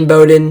Arnett, Lynn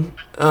Bowden,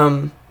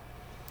 out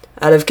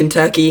of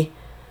Kentucky.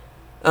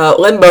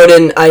 Lynn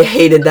Bowden, I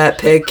hated that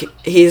pick.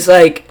 He's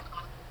a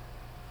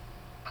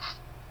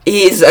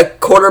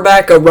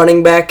quarterback, a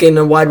running back, and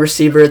a wide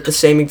receiver at the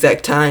same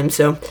exact time,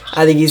 so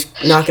I think he's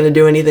not going to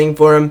do anything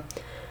for him.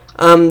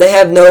 They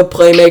have no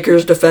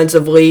playmakers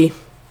defensively.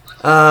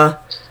 I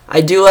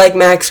do like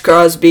Max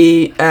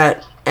Crosby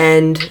at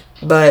end,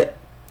 but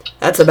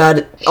that's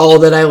about all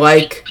that I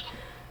like.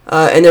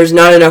 And there's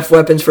not enough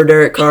weapons for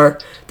Derek Carr.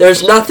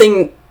 There's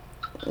nothing.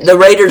 The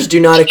Raiders do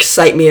not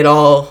excite me at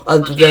all,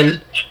 other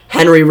than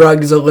Henry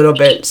Ruggs a little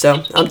bit.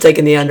 So I'm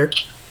taking the under.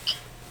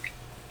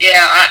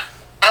 Yeah,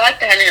 I like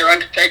the Henry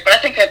Ruggs pick, but I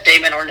think that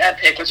Damon Arnett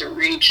pick was a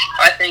reach.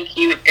 I think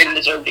he didn't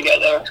deserve to go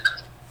there.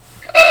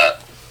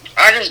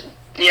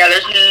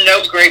 There's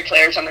no great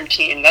players on their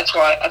team. That's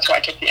why I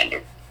took the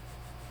under.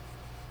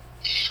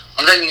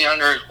 I'm taking the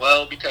under as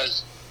well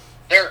because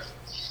their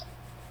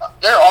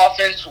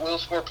offense will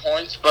score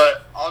points,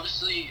 but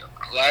obviously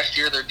last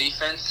year their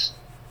defense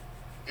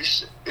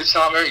it's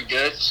not very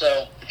good.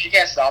 So if you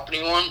can't stop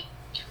anyone,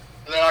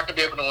 they're not going to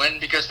be able to win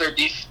because their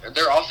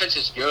offense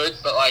is good,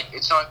 but like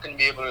it's not going to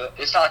be able to.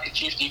 It's not the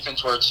Chiefs'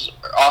 defense where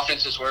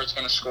offense is where it's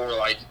going to score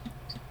like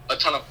a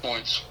ton of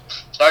points.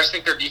 So I just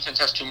think their defense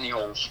has too many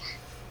holes.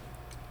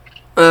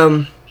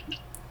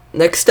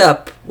 Next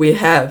up we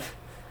have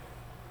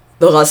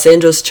the Los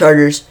Angeles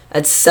Chargers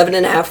at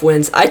 7.5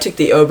 wins. I took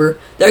the over.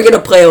 They're going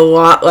to play a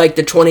lot like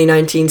the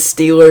 2019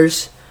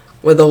 Steelers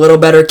with a little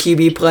better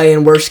QB play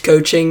and worse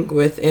coaching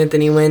with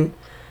Anthony Lynn.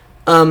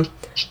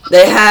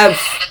 They have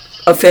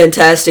a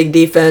fantastic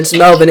defense.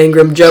 Melvin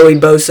Ingram, Joey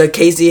Bosa,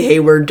 Casey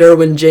Hayward,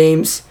 Derwin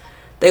James.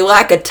 They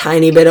lack a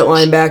tiny bit at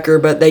linebacker,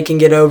 but they can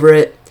get over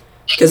it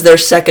because their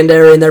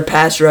secondary and their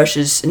pass rush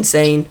is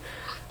insane.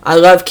 I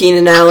love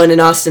Keenan Allen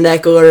and Austin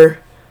Eckler.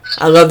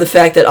 I love the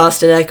fact that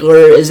Austin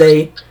Eckler is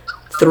a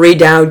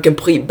 3-down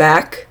complete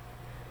back.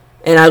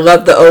 And I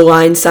love the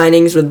O-line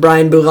signings with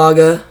Brian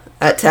Bulaga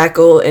at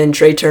tackle and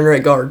Trey Turner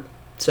at guard.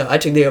 So I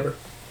took the over.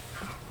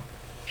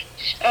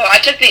 I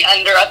took the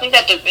under. I think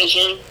that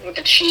division with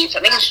the Chiefs,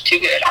 I think it's too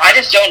good. I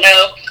just don't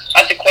know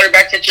about the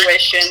quarterback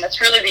situation. That's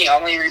really the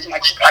only reason I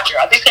took the under.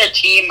 I think their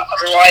team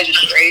otherwise is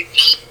great,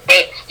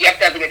 but you have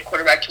to have a good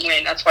quarterback to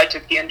win. That's why I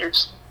took the under.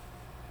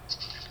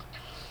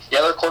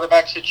 Yeah, their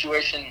quarterback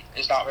situation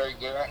is not very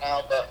good right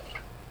now, but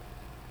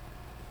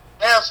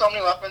they have so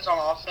many weapons on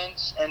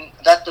offense, and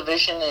that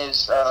division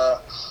is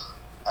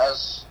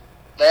as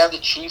they have the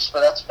Chiefs,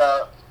 but that's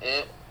about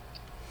it.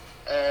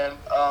 And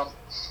I'm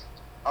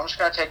just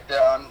gonna take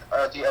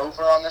the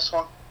over on this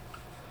one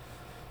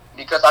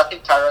because I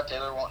think Tyrod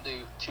Taylor won't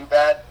do too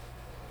bad,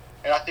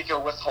 and I think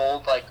he'll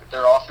withhold like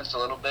their offense a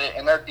little bit,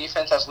 and their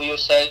defense, as Leo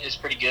said, is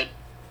pretty good.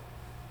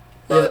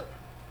 But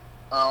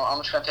I'm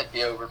just gonna take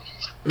the over.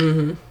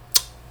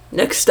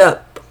 Next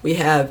up, we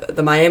have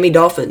the Miami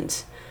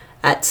Dolphins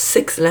at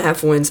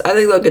 6.5 wins. I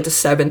think they'll get to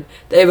 7.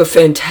 They have a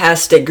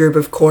fantastic group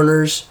of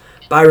corners: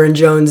 Byron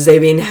Jones,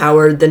 Xavier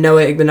Howard, the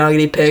Noah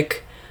Igbenogany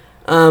pick.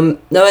 Noah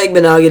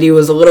Igbenogany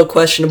was a little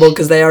questionable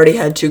because they already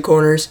had 2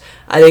 corners.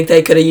 I think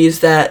they could have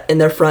used that in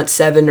their front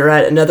 7 or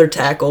at another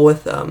tackle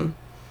with, I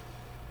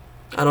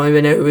don't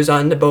even know who was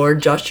on the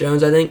board, Josh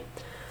Jones, I think.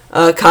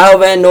 Kyle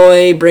Van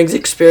Noy brings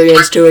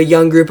experience to a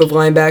young group of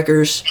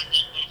linebackers.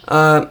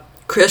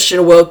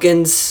 Christian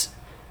Wilkins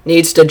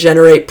needs to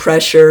generate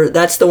pressure.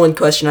 That's the one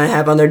question I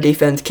have on their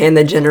defense. Can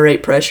they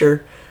generate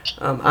pressure?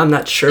 I'm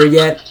not sure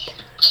yet.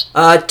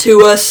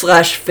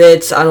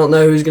 Tua/Fitz, I don't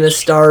know who's going to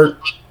start.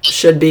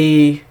 Should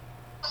be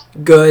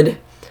good.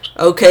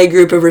 Okay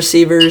group of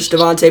receivers.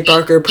 Devontae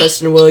Parker,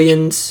 Preston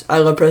Williams. I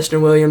love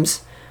Preston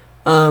Williams.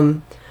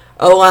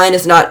 O-line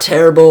is not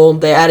terrible.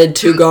 They added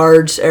 2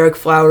 guards, Eric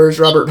Flowers,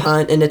 Robert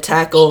Hunt, and a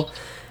tackle.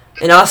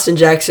 And Austin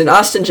Jackson.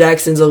 Austin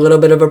Jackson's a little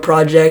bit of a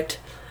project,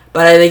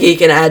 but I think he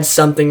can add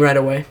something right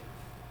away.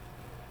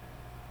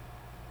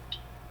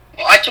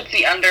 Well, I took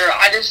the under.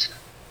 I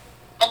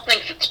don't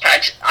think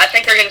Fitzpatrick. I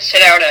think they're going to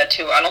sit out at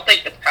 2. I don't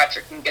think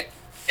Fitzpatrick can get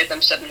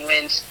them 7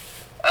 wins.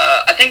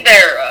 I think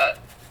their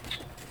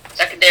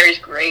secondary is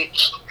great.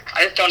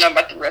 I just don't know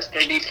about the rest of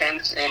their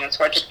defense, and that's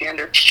why I took the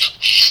under.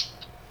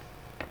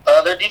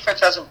 Their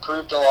defense has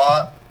improved a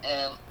lot,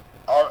 and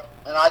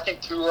I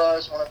think Tua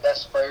is one of the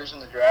best players in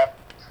the draft.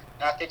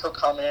 And I think he'll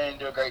come in and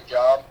do a great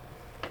job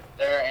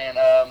there.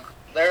 And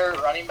their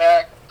running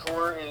back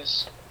core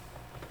is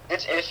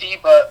it's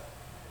iffy, but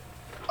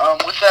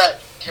with that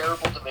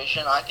terrible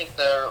division, I think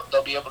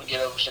they'll be able to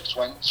get over 6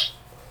 wins.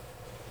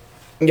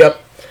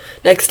 Yep.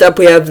 Next up,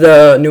 we have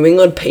the New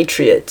England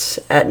Patriots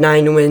at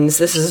 9 wins.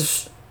 This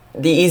is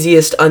the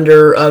easiest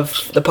under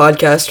of the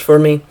podcast for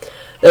me.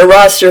 Their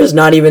roster is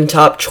not even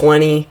top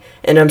 20,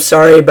 and I'm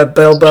sorry, but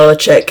Bill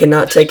Belichick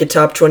cannot take a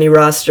top 20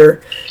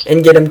 roster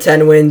and get him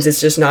 10 wins.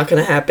 It's just not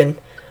going to happen.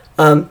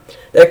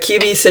 Their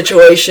QB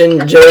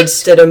situation, Jared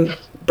Stidham,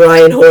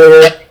 Brian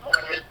Hoyer,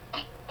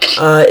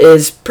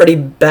 is pretty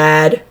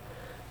bad.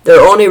 Their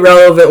only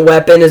relevant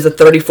weapon is a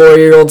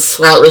 34-year-old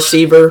slot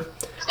receiver.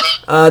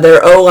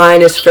 Their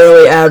O-line is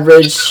fairly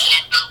average.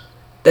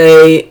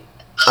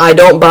 I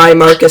don't buy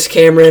Marcus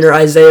Cameron or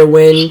Isaiah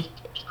Wynn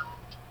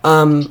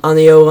on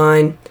the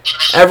O-line.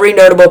 Every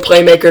notable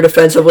playmaker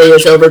defensively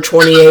is over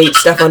 28.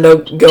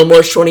 Stephon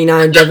Gilmore's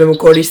 29, Devin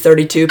McCourty's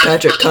 32,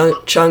 Patrick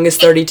Chung is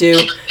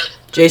 32,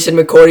 Jason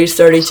McCourty's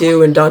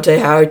 32, and Dante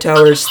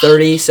Hightower's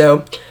 30.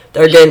 So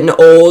they're getting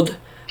old.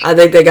 I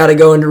think they got to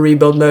go into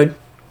rebuild mode.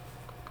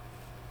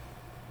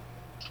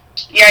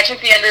 Yeah, I took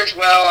the under as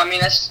well. I mean,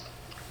 that's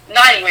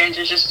 9 wins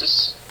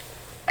is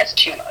that's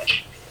too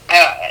much.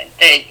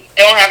 They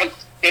don't have a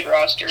good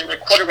roster. Their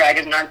quarterback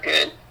is not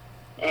good,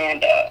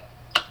 and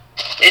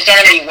they just don't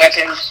have any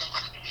weapons.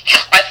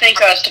 I think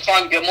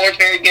Stephon Gilmore's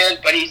very good,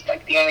 but he's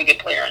like the only good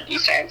player on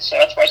defense, so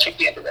that's why I took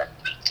the under there.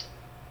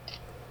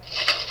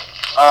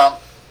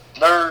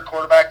 Their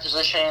quarterback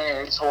position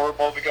is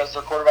horrible because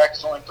their quarterback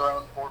has only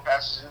thrown 4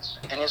 passes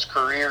in his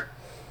career,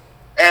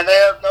 and they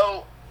have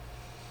no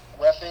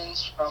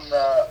weapons from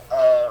the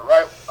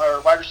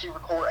wide receiver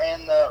core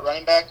and the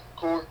running back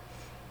core.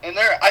 And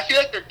I feel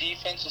like their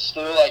defense is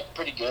still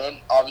pretty good,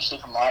 obviously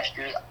from last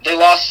year. They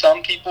lost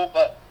some people,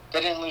 but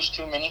they didn't lose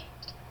too many.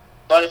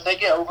 But if they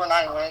get over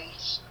 9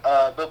 wins,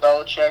 Bill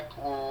Belichick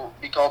will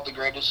be called the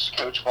greatest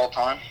coach of all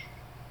time.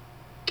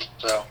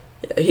 So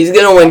yeah, he's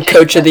gonna win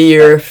Coach of the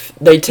Year if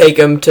they take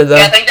him to the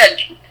I think that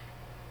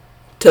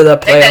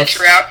playoffs. that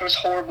draft was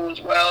horrible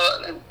as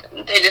well.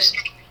 They just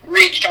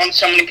reached on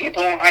so many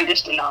people. I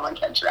just did not like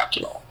that draft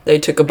at all. They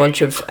took a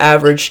bunch of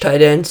average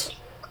tight ends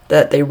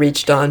that they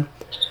reached on.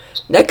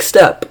 Next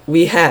up,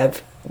 we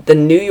have the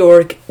New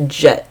York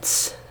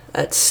Jets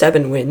at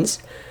 7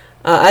 wins.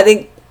 I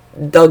think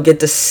they'll get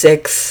to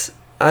 6.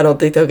 I don't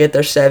think they'll get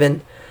their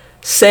 7.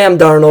 Sam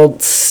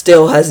Darnold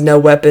still has no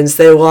weapons.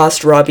 They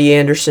lost Robbie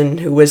Anderson,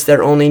 who was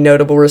their only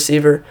notable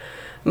receiver.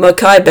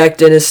 Mekhi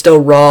Becton is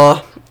still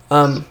raw.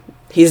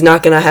 He's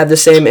not going to have the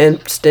same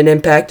instant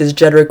impact as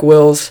Jedrick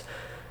Wills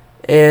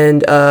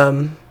and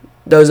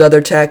those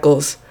other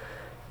tackles.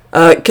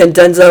 Can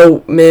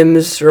Denzel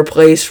Mims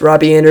replace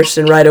Robbie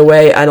Anderson right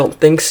away? I don't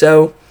think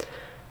so.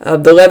 The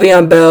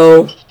Le'Veon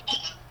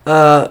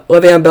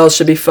Bell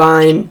should be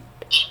fine.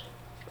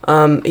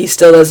 He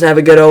still doesn't have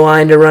a good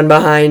O-line to run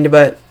behind,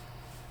 but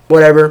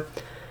whatever.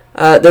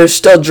 There's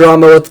still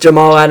drama with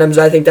Jamal Adams.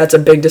 I think that's a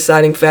big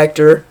deciding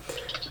factor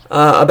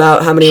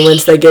about how many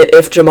wins they get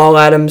if Jamal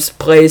Adams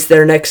plays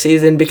their next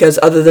season, because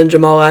other than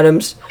Jamal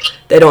Adams,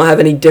 they don't have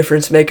any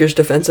difference makers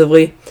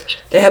defensively.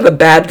 They have a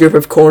bad group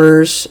of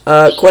corners.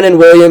 Quinnen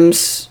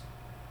Williams,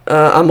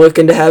 I'm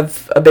looking to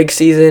have a big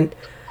season.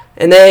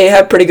 And they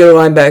have pretty good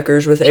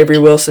linebackers with Avery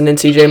Wilson and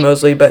C.J.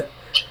 Mosley, but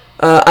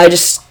I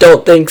just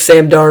don't think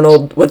Sam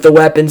Darnold, with the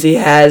weapons he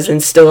has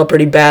and still a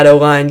pretty bad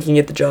O-line, can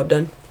get the job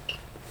done.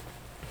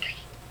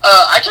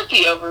 I took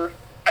the over.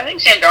 I think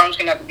Sam Darnold's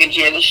going to have a good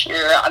year this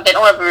year. They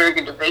don't have a very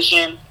good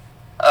division.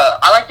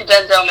 I like the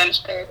Denzel Mims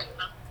pick.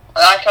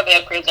 I like how they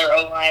upgrade their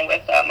O-line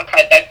with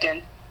Mekhi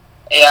Becton.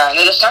 Yeah, and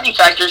the deciding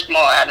factor is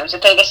Jamal Adams.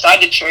 If they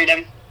decide to trade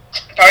him,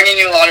 they're probably going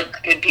to get a lot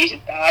of good pieces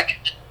back.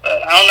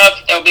 But I don't know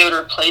if they'll be able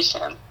to replace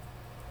him.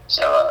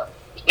 So,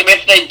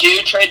 if they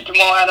do trade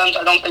Jamal Adams,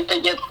 I don't think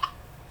they get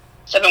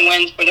 7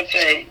 wins. But if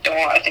they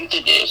don't, I think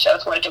they do. So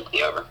that's why I took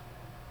the over.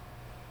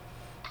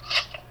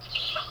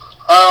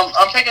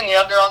 I'm taking the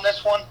under on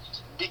this one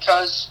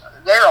because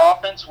their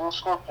offense will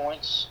score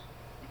points,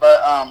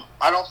 but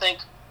I don't think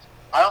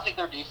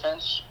their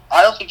defense.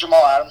 I don't think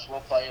Jamal Adams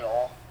will play at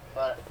all,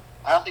 but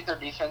I don't think their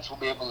defense will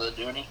be able to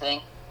do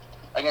anything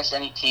against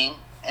any team.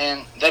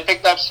 And they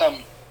picked up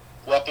some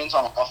weapons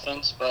on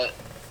offense, but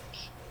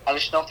I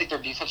just don't think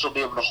their defense will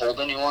be able to hold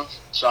anyone.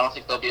 So I don't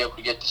think they'll be able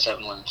to get to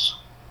 7 wins.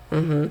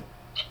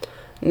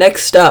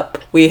 Next up,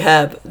 we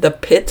have the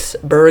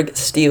Pittsburgh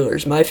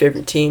Steelers, my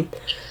favorite team,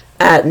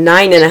 at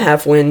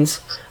 9.5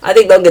 wins. I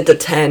think they'll get to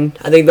 10.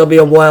 I think they'll be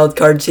a wild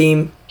card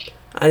team.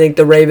 I think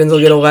the Ravens will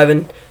get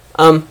 11.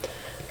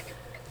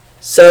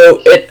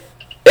 So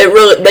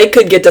they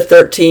could get to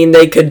 13.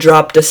 They could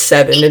drop to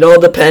 7. It all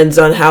depends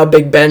on how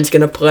Big Ben's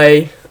gonna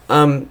play.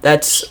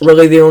 That's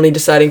really the only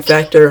deciding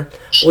factor.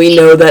 We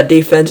know that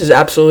defense is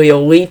absolutely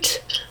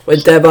elite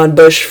with Devon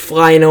Bush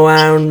flying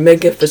around.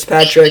 Minka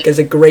Fitzpatrick is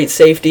a great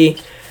safety.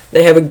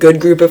 They have a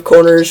good group of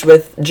corners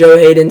with Joe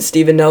Hayden,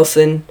 Steven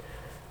Nelson,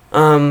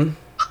 and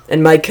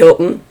Mike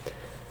Hilton.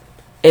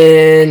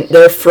 And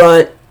their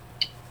front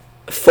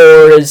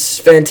 4 is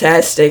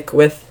fantastic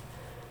with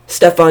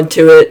Stephon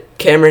Tuitt,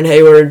 Cameron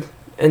Hayward,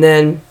 and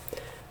then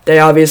They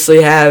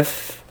obviously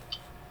have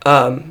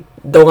the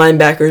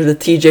linebackers with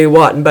T.J.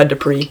 Watt and Bud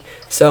Dupree.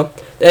 So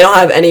they don't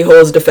have any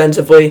holes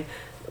defensively.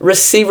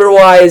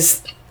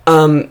 Receiver-wise,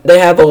 they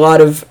have a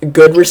lot of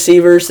good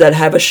receivers that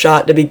have a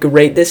shot to be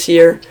great this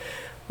year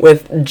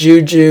with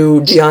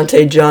Juju,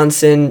 Deontay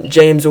Johnson,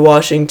 James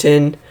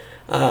Washington.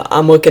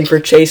 I'm looking for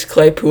Chase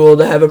Claypool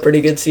to have a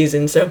pretty good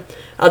season, so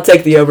I'll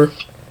take the over.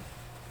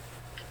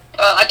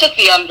 I took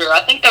the under.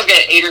 I think they'll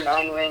get 8 or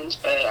 9 wins,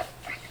 but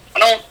I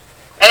don't.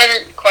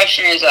 Another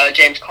question is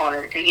James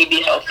Conner. Can he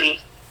be healthy?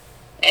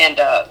 And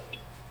I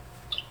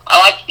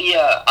like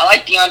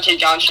Deontay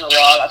Johnson a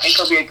lot. I think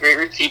he'll be a great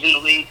receiver in the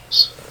league.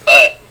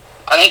 But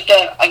I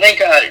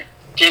think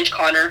James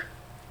Conner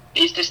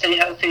needs to stay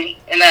healthy,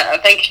 and I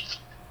think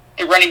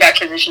the running back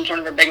position is one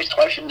of their biggest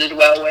questions as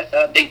well with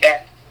Big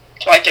Ben.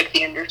 So I took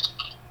the under.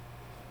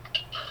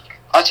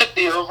 I took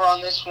the over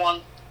on this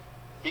one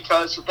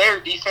because their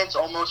defense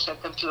almost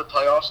sent them to the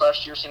playoffs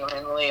last year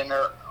single-handedly, and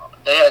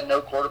they had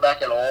no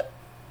quarterback at all.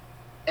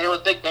 And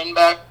with Big Ben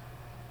back,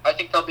 I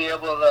think they'll be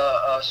able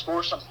to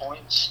score some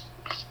points.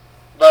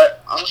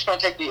 But I'm just going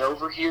to take the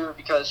over here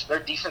because their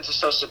defense is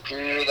so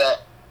superior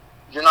that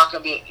you're not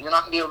going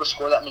to be able to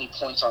score that many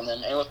points on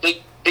them. And with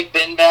Big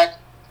Ben back,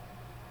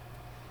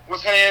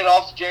 with handing it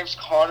off to James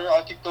Conner,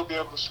 I think they'll be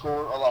able to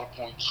score a lot of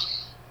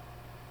points.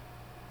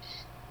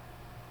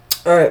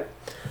 All right.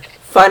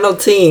 Final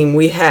team,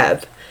 we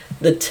have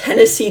the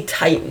Tennessee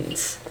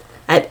Titans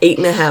at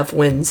 8.5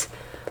 wins.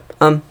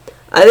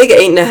 I think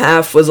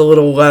 8.5 was a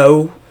little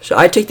low, so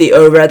I take the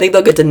over. I think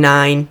they'll get to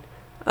 9.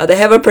 They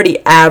have a pretty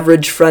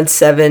average front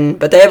seven,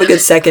 but they have a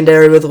good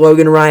secondary with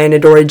Logan Ryan,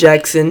 Adoree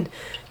Jackson,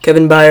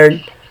 Kevin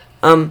Byard.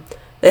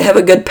 They have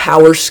a good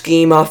power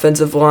scheme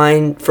offensive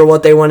line for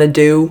what they want to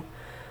do,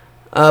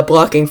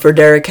 blocking for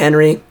Derrick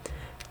Henry.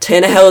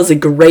 Tannehill is a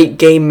great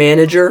game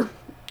manager,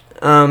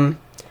 and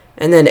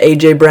then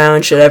A.J.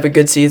 Brown should have a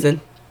good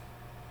season.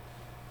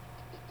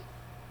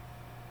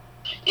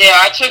 Yeah,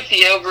 I took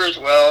the over as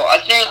well.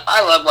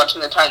 I love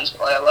watching the Titans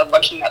play. I love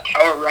watching that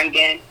power run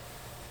game.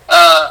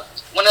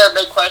 One of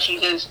their big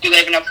questions is, do they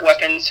have enough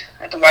weapons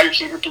at the wide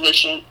receiver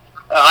position?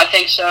 I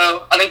think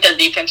so. I think their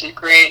defense is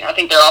great. I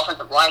think their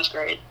offensive line's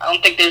great. I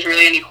don't think there's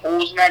really any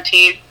holes in that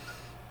team.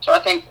 So I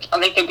think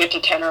they'll get to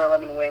 10 or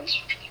 11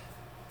 wins.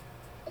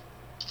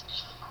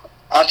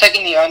 I'm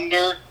taking the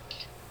under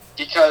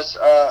because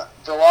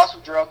the loss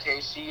of Terrell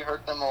Casey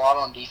hurt them a lot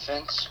on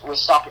defense with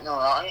stopping the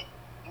run.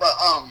 But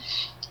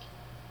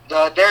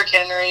the Derrick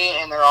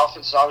Henry and their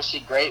offense is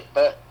obviously great,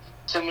 but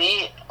to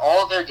me,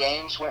 all of their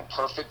games went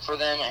perfect for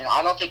them, and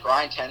I don't think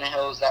Ryan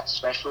Tannehill is that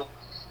special.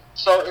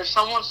 So if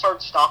someone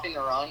starts stopping the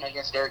run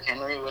against Derrick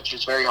Henry, which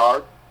is very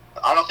hard,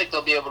 I don't think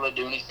they'll be able to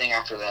do anything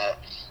after that.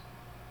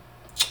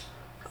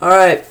 All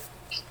right,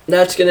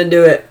 that's gonna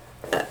do it.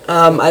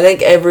 I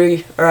thank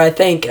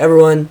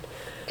everyone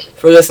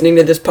for listening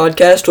to this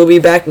podcast. We'll be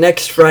back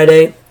next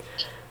Friday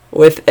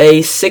with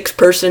a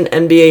 6-person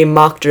NBA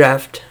mock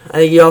draft. I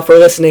thank you all for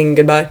listening.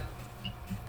 Goodbye.